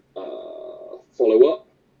to follow up.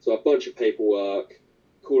 So a bunch of paperwork,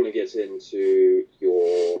 calling it into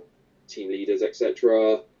your team leaders,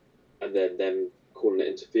 etc., and then them calling it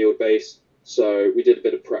into field base. So we did a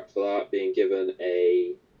bit of prep for that, being given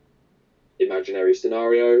a imaginary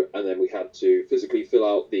scenario, and then we had to physically fill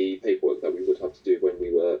out the paperwork that we would have to do when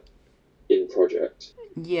we were in project.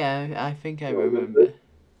 Yeah, I think I remember.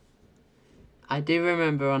 I do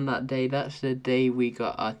remember on that day, that's the day we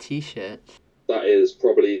got our t-shirts. That is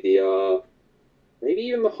probably the, maybe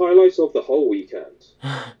even the highlight of the whole weekend.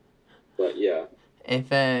 But yeah.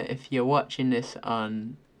 If you're watching this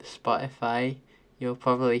on Spotify, you'll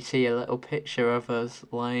probably see a little picture of us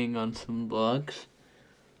lying on some logs.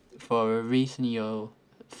 For a reason you'll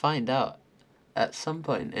find out at some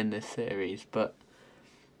point in this series, but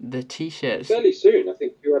the t-shirts... Fairly soon, I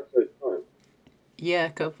think 2 episodes time. Yeah,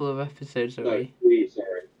 a couple of episodes No, away. 3,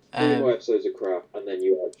 sorry. 3 more episodes of crap, and then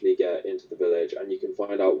you actually get into the village, and you can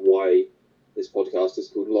find out why this podcast is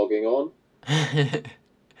called Logging On.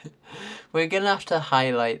 We're going to have to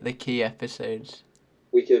highlight the key episodes.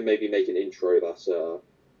 We can maybe make an intro that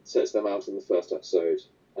sets them out in the first episode,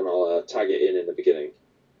 and I'll tag it in the beginning.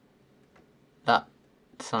 That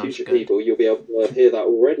sounds Future good. people, you'll be able to hear that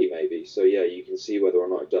already, maybe. So yeah, you can see whether or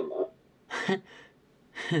not I've done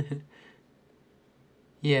that.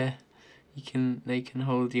 Yeah, they can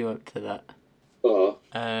hold you up to that.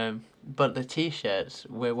 But the t-shirts,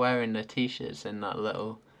 we're wearing the t-shirts in that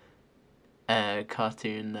little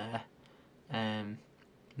cartoon there.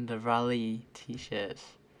 The Rally t-shirts.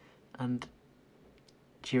 And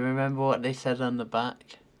do you remember what they said on the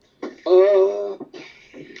back?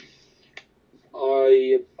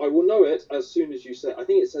 I will know it as soon as you say. I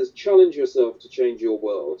think it says, "Challenge yourself to change your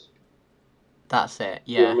world." That's it.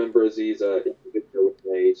 Yeah. You remember Aziza, if the video was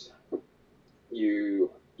made, you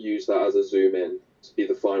use that as a zoom in to be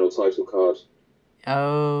the final title card.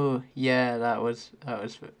 Oh yeah, that was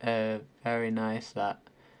very nice. That's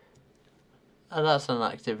an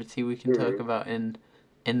activity we can talk about in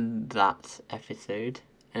that episode.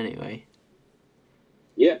 Anyway.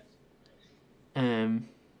 Yeah.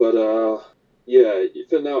 But yeah, you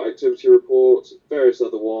fill out activity reports, various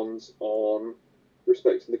other ones on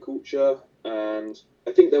respecting the culture, and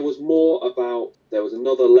I think there was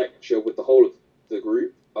another lecture with the whole of the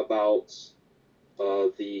group about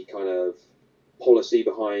the kind of policy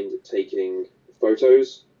behind taking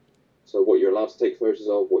photos. So what you're allowed to take photos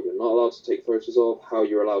of, what you're not allowed to take photos of, how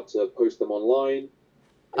you're allowed to post them online.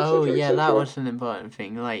 Oh yeah, that was an important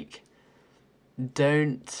thing. Like,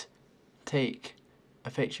 don't take a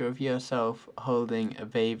picture of yourself holding a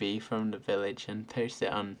baby from the village and post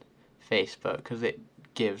it on Facebook, because it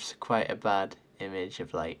gives quite a bad image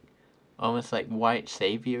of almost like white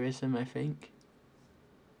saviorism, I think.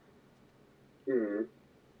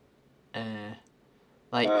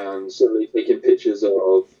 And certainly taking pictures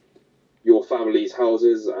of your family's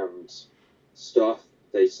houses and stuff.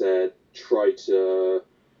 They said try to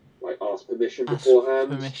ask permission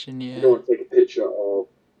beforehand. Yeah. You don't want to take a picture of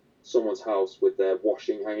someone's house with their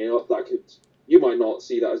washing hanging up. You might not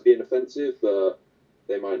see that as being offensive, but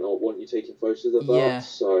they might not want you taking photos of that. Yeah.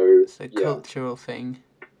 So it's a cultural thing.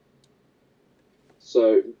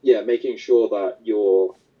 So yeah, making sure that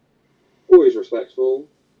you're always respectful.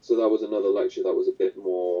 So that was another lecture that was a bit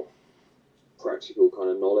more practical kind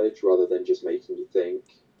of knowledge rather than just making you think.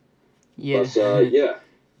 Yeah. Yeah.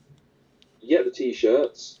 You get the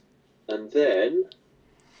t-shirts, and then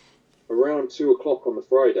around 2 o'clock on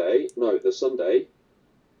the Sunday,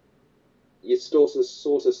 you sort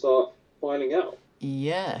of start filing out.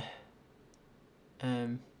 Yeah.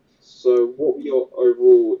 So, what were your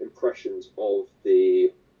overall impressions of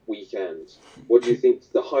the weekend? What do you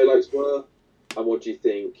think the highlights were, and what do you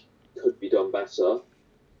think could be done better?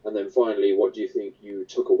 And then finally, what do you think you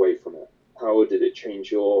took away from it? How did it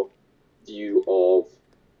change your view of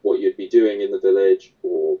what you'd be doing in the village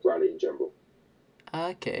or rally in general?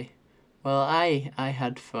 Okay. Well, I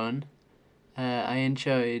had fun. I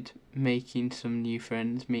enjoyed making some new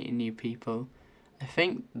friends, meeting new people. I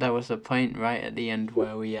think there was a point right at the end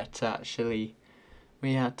where we had to actually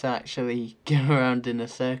go around in a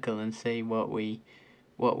circle and say what we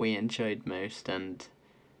enjoyed most, and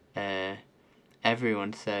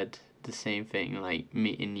everyone said the same thing, like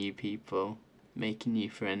meeting new people, making new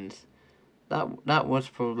friends. That was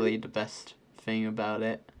probably the best thing about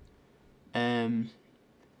it. Uh,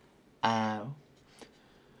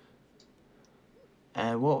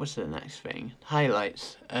 what was the next thing?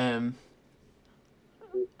 Highlights.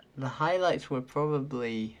 The highlights were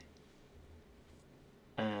probably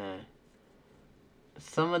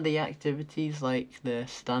some of the activities, like the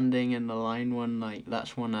standing in the line one. Like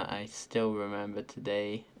that's one that I still remember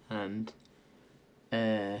today, and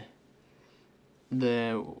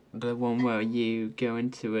the one where you go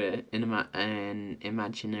into an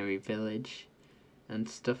imaginary village and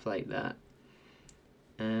stuff like that.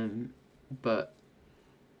 But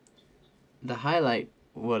the highlight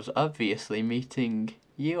was obviously meeting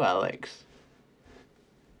you, Alex.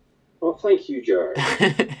 Well, thank you, Joe.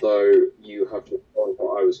 So you have to find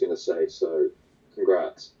what I was going to say, so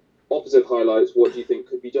congrats. Opposite highlights, what do you think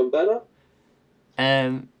could be done better?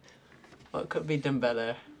 What could be done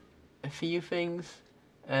better? A few things.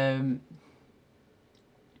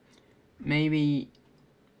 Maybe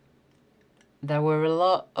there were a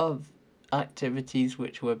lot of activities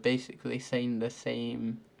which were basically saying the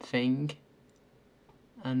same thing,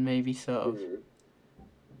 and maybe sort of,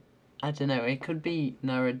 I don't know, it could be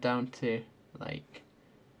narrowed down to like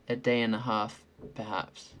a day and a half,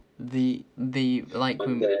 perhaps. The like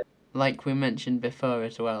we mentioned before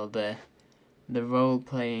as well, the role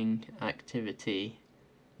playing activity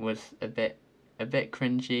was a bit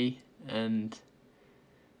cringy, and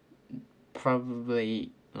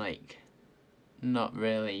probably like not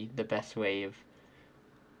really the best way of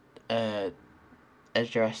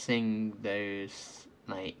addressing those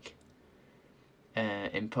like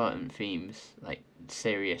important themes, like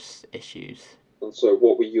serious issues. And so,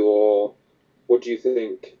 what do you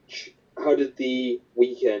think? How did the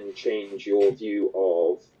weekend change your view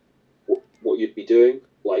of what you'd be doing?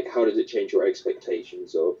 Like, how did it change your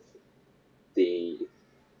expectations of the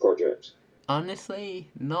project? Honestly,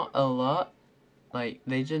 not a lot. Like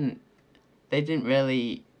they didn't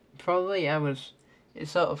really. Probably I was. It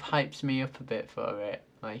sort of hypes me up a bit for it.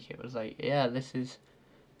 Like it was like, yeah, this is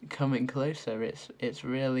coming closer. It's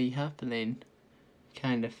really happening,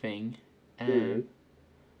 kind of thing.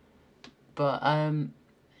 But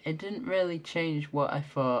it didn't really change what I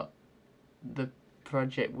thought the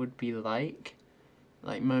project would be like.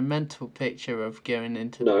 Like my mental picture of going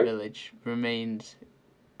into the village remained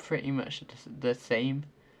pretty much the same.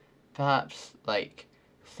 Perhaps like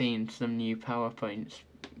seeing some new PowerPoints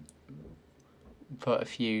put a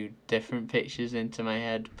few different pictures into my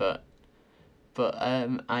head, but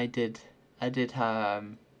I did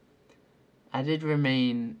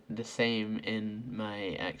remain the same in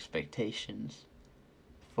my expectations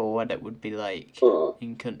for what it would be like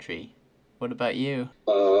in country. What about you?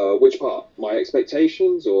 Which part? My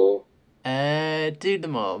expectations or? Do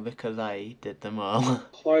them all because I did them all.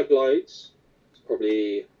 Highlights,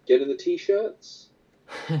 probably getting the t-shirts.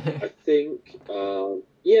 I think,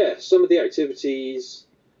 yeah, some of the activities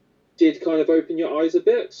did kind of open your eyes a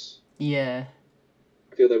bit. Yeah.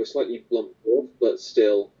 I feel they were slightly blunt, but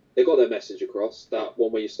still, they got their message across. That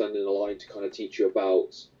one where you stand in a line to kind of teach you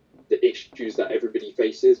about the issues that everybody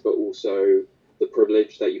faces, but also the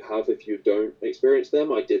privilege that you have if you don't experience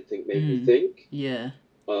them, I did think made me think. Yeah.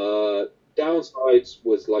 Downsides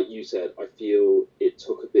was, like you said, I feel it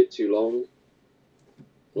took a bit too long.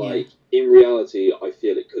 Like, in reality, I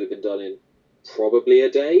feel it could have been done in probably a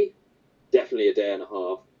day, definitely a day and a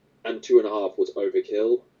half, and 2.5 was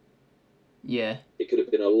overkill. Yeah. It could have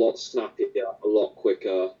been a lot snappier, a lot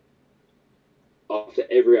quicker. After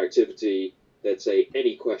every activity, they'd say,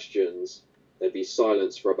 any questions? There'd be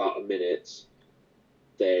silence for about a minute.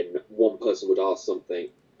 Then one person would ask something,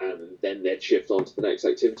 and then they'd shift on to the next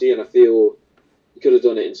activity. And I feel you could have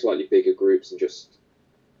done it in slightly bigger groups and just,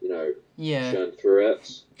 churned through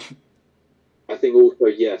it. I think also,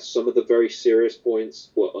 yes, some of the very serious points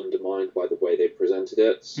were undermined by the way they presented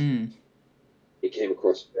it. It came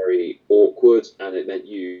across very awkward, and it meant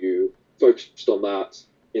you focused on that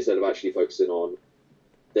instead of actually focusing on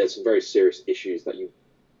there's some very serious issues that you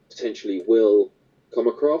potentially will come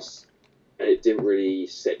across, and it didn't really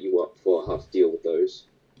set you up for how to deal with those.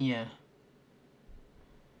 Yeah.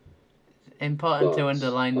 Important to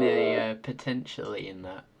underline the potentially in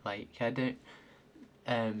that. Like, I don't.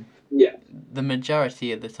 Yeah. The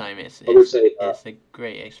majority of the time, it's a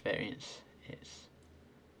great experience.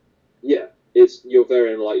 You're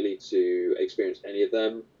very unlikely to experience any of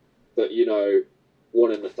them, but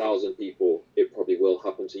 1 in 1,000 people, it probably will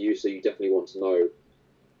happen to you. So you definitely want to know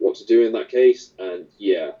what to do in that case. And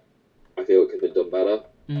yeah, I feel it could have been done better.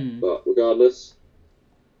 But regardless,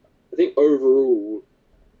 I think overall,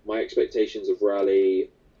 my expectations of Rally,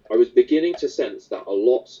 I was beginning to sense that a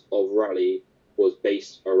lot of Rally was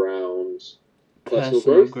based around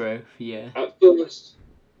personal growth. Yeah.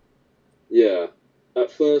 At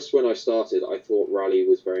first, when I started, I thought Rally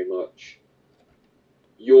was very much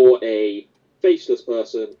you're a faceless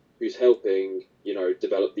person who's helping,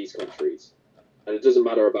 develop these countries. And it doesn't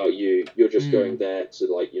matter about you. You're just going there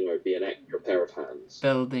to, be an extra pair of hands.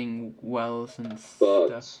 Building wells and but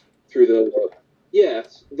stuff. Through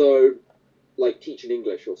though, like teaching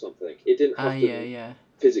English or something, it didn't have to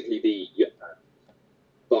physically be your hand.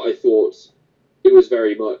 But I thought it was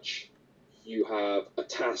very much you have a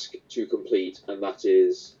task to complete, and that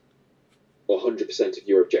is 100% of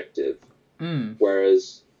your objective.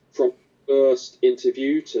 Whereas from first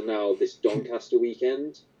interview to now this Doncaster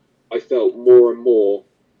weekend, I felt more and more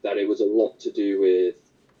that it was a lot to do with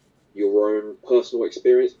your own personal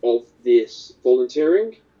experience of this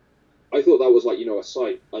volunteering. I thought that was like,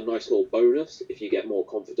 a nice little bonus if you get more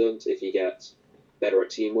confident, if you get better at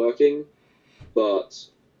team working. But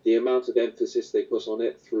the amount of emphasis they put on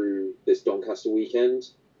it through this Doncaster weekend,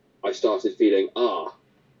 I started feeling,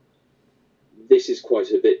 this is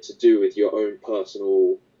quite a bit to do with your own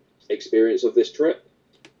personal experience of this trip.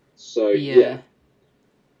 So, yeah.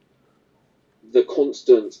 The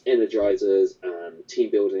constant energizers and team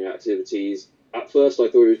building activities. At first, I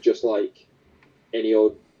thought it was just like any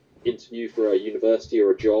old interview for a university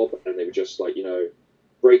or a job, and they were just like,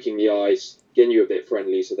 breaking the ice, getting you a bit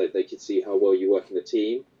friendly so that they could see how well you work in the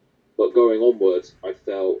team. But going onwards, I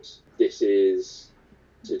felt this is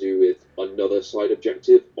to do with another side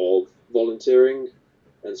objective of volunteering.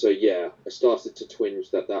 And so, yeah, I started to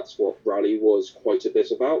twinge that that's what Rally was quite a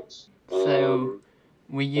bit about. So,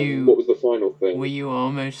 what was the final thing? Were you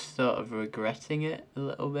almost sort of regretting it a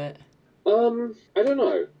little bit? I don't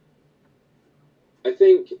know. I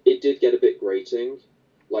think it did get a bit grating.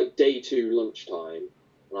 Like day 2 lunchtime,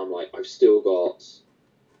 and I'm like, I've still got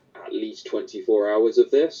at least 24 hours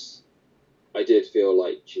of this. I did feel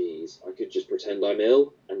like, geez, I could just pretend I'm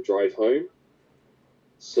ill and drive home.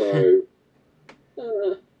 So,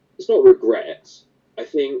 it's not regret. I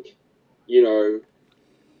think,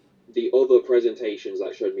 the other presentations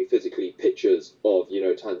that showed me physically pictures of,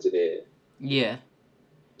 Tanzania. Yeah.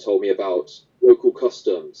 Told me about local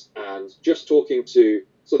customs and just talking to.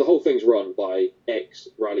 So the whole thing's run by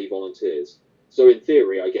ex-Rally volunteers. So in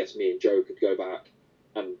theory, I guess me and Joe could go back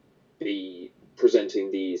and be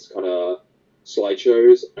presenting these kind of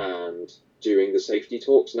slideshows and doing the safety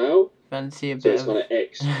talks now. Fancy a bit of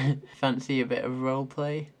kind of fancy a bit of role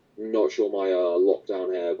play. Not sure my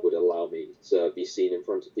lockdown hair would allow me to be seen in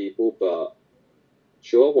front of people, but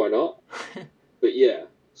sure, why not? But yeah,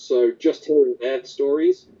 so just hearing their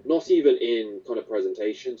stories, not even in kind of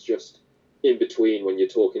presentations, just in between when you're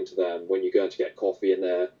talking to them, when you're going to get coffee and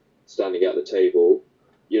they're standing at the table,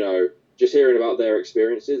 just hearing about their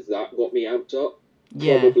experiences, that got me amped up.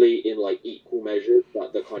 Yeah. Probably in like equal measures,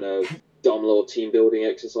 that the kind of dumb little team building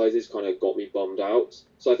exercises kind of got me bummed out.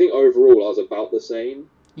 So I think overall I was about the same.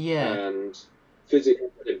 Yeah. And physically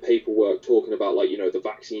in paperwork talking about like, the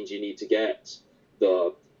vaccines you need to get,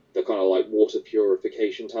 the kind of like water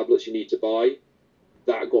purification tablets you need to buy,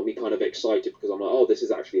 that got me kind of excited because I'm like, oh, this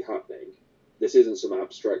is actually happening. This isn't some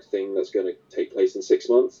abstract thing that's going to take place in 6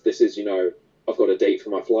 months. This is, I've got a date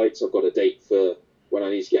for my flights. I've got a date for when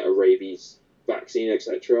I need to get a rabies vaccine,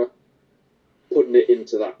 etc. Putting it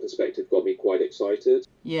into that perspective got me quite excited.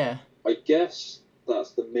 Yeah. I guess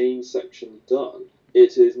that's the main section done.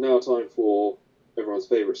 It is now time for everyone's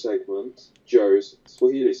favourite segment, Joe's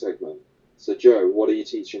Swahili segment. So, Joe, what are you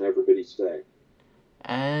teaching everybody today?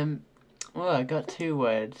 Well, I got 2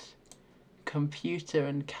 words. Computer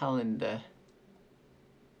and calendar.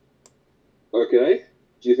 Okay.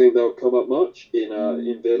 Do you think they'll come up much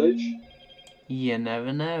in Village? You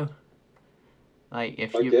never know. Like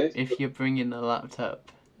Okay. if you're bringing a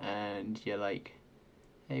laptop and you're like,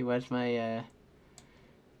 hey, where's my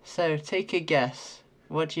So take a guess.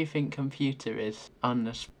 What do you think computer is on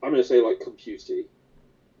the? I'm gonna say like computy.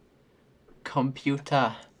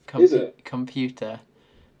 Computer. Is it? Computer.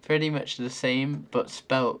 Pretty much the same, but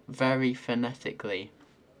spelt very phonetically.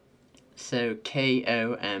 So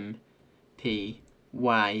Kompyuta.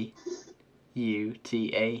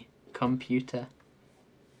 Computer.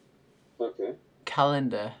 Okay.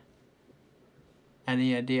 Calendar.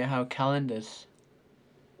 Any idea how calendar's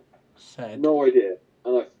said? No idea.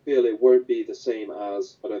 And I feel it won't be the same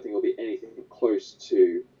as, I don't think it'll be anything close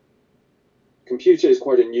to. Computer is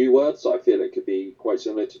quite a new word, so I feel it could be quite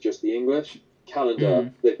similar to just the English.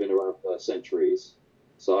 Calendar, they've been around for centuries,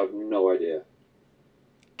 so I have no idea.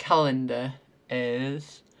 Calendar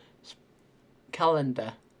is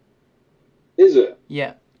calendar. Is it?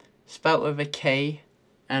 Yeah. Spelt with a K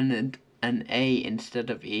and an A instead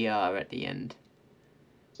of ER at the end.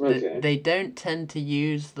 Okay. They don't tend to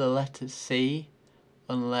use the letter C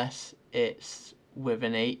unless it's with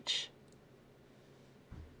an H.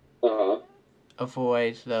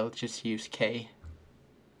 Otherwise, they'll just use K.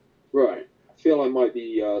 Right. I feel I might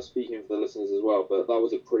be speaking for the listeners as well, but that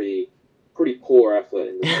was a pretty poor effort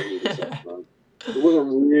in the Swahili segment. It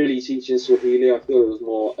wasn't really teaching Swahili. I feel it was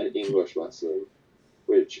more an English lesson,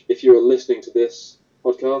 which, if you're listening to this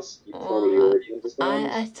podcast, you probably already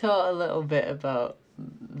understand. I taught a little bit about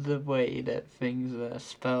the way that things are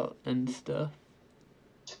spelt and stuff.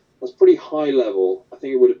 That's pretty high level. I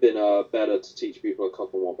think it would have been better to teach people a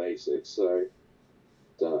couple more basics, so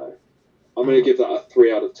don't know. I'm going to give that a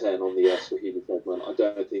 3 out of 10 on the Swahili segment. I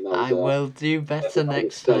don't think that was... I will do better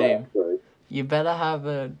next time. You better have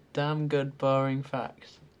a damn good boring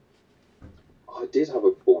facts. I did have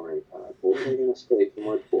a boring fact. What was I going to say for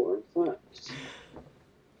my boring facts?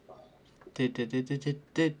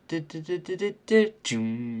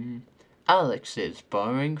 Alex's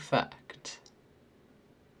boring fact.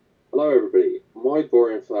 Hello everybody. My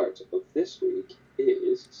boring fact of this week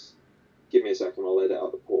is... Give me a second, I'll edit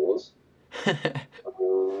out the pause.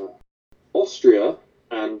 Austria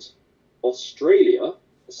and Australia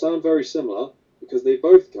sound very similar because they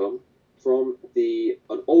both come from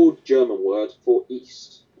an old German word for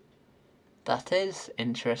east. That is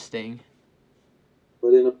interesting.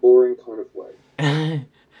 But in a boring kind of way. I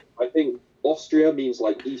think Austria means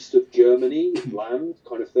like east of Germany, land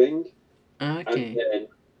kind of thing. Okay. And then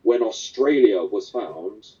when Australia was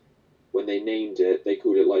found, when they named it, they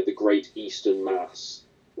called it like the Great Eastern Mass,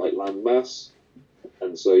 like land mass.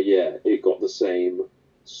 And so, yeah, it got the same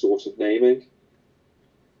sort of naming.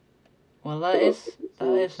 Well, that is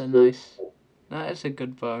a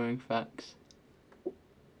good boring fact.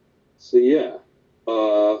 So, yeah,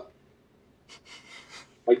 I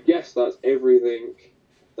guess that's everything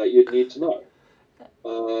that you'd need to know.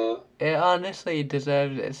 It honestly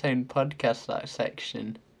deserves its own podcast, that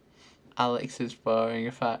section. Alex's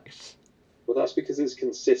boring facts. Well, that's because it's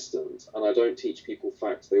consistent, and I don't teach people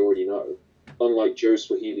facts they already know. Unlike Joe's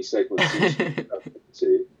Swahili segment,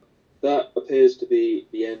 that appears to be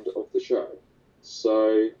the end of the show.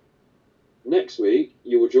 So, next week,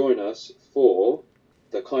 you will join us for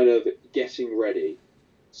the kind of getting ready.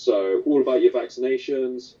 So, all about your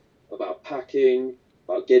vaccinations, about packing,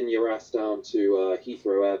 about getting your ass down to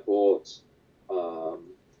Heathrow Airport,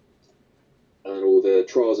 and all the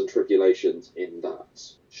trials and tribulations in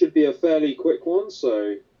that. Should be a fairly quick one,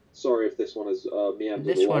 so sorry if this one has meandered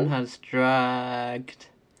This along. one has dragged.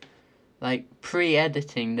 Like,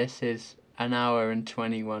 pre-editing, this is 1 hour and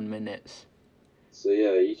 21 minutes. So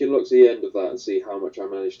yeah, you can look to the end of that and see how much I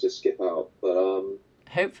managed to skip out, but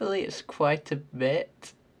hopefully it's quite a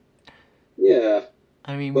bit. Yeah.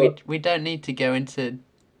 I mean, we don't need to go into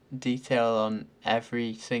detail on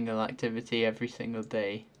every single activity every single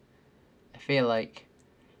day. I feel like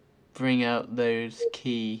bring out those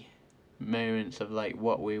key moments of like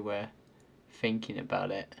what we were thinking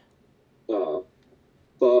about it.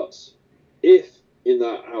 But if in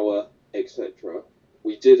that hour, etc.,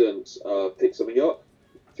 we didn't pick something up,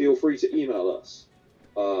 feel free to email us.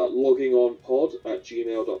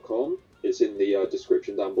 Loggingonpod@gmail.com. It's in the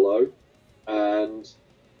description down below. And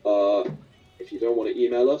if you don't want to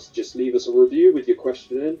email us, just leave us a review with your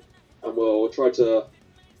question in, and we'll try to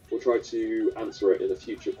answer it in a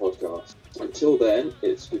future podcast. Until then,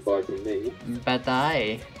 it's goodbye from me.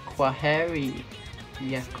 Badai, Kwaheri,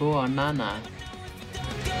 Yakuonana.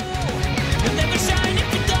 Never shine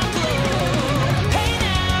if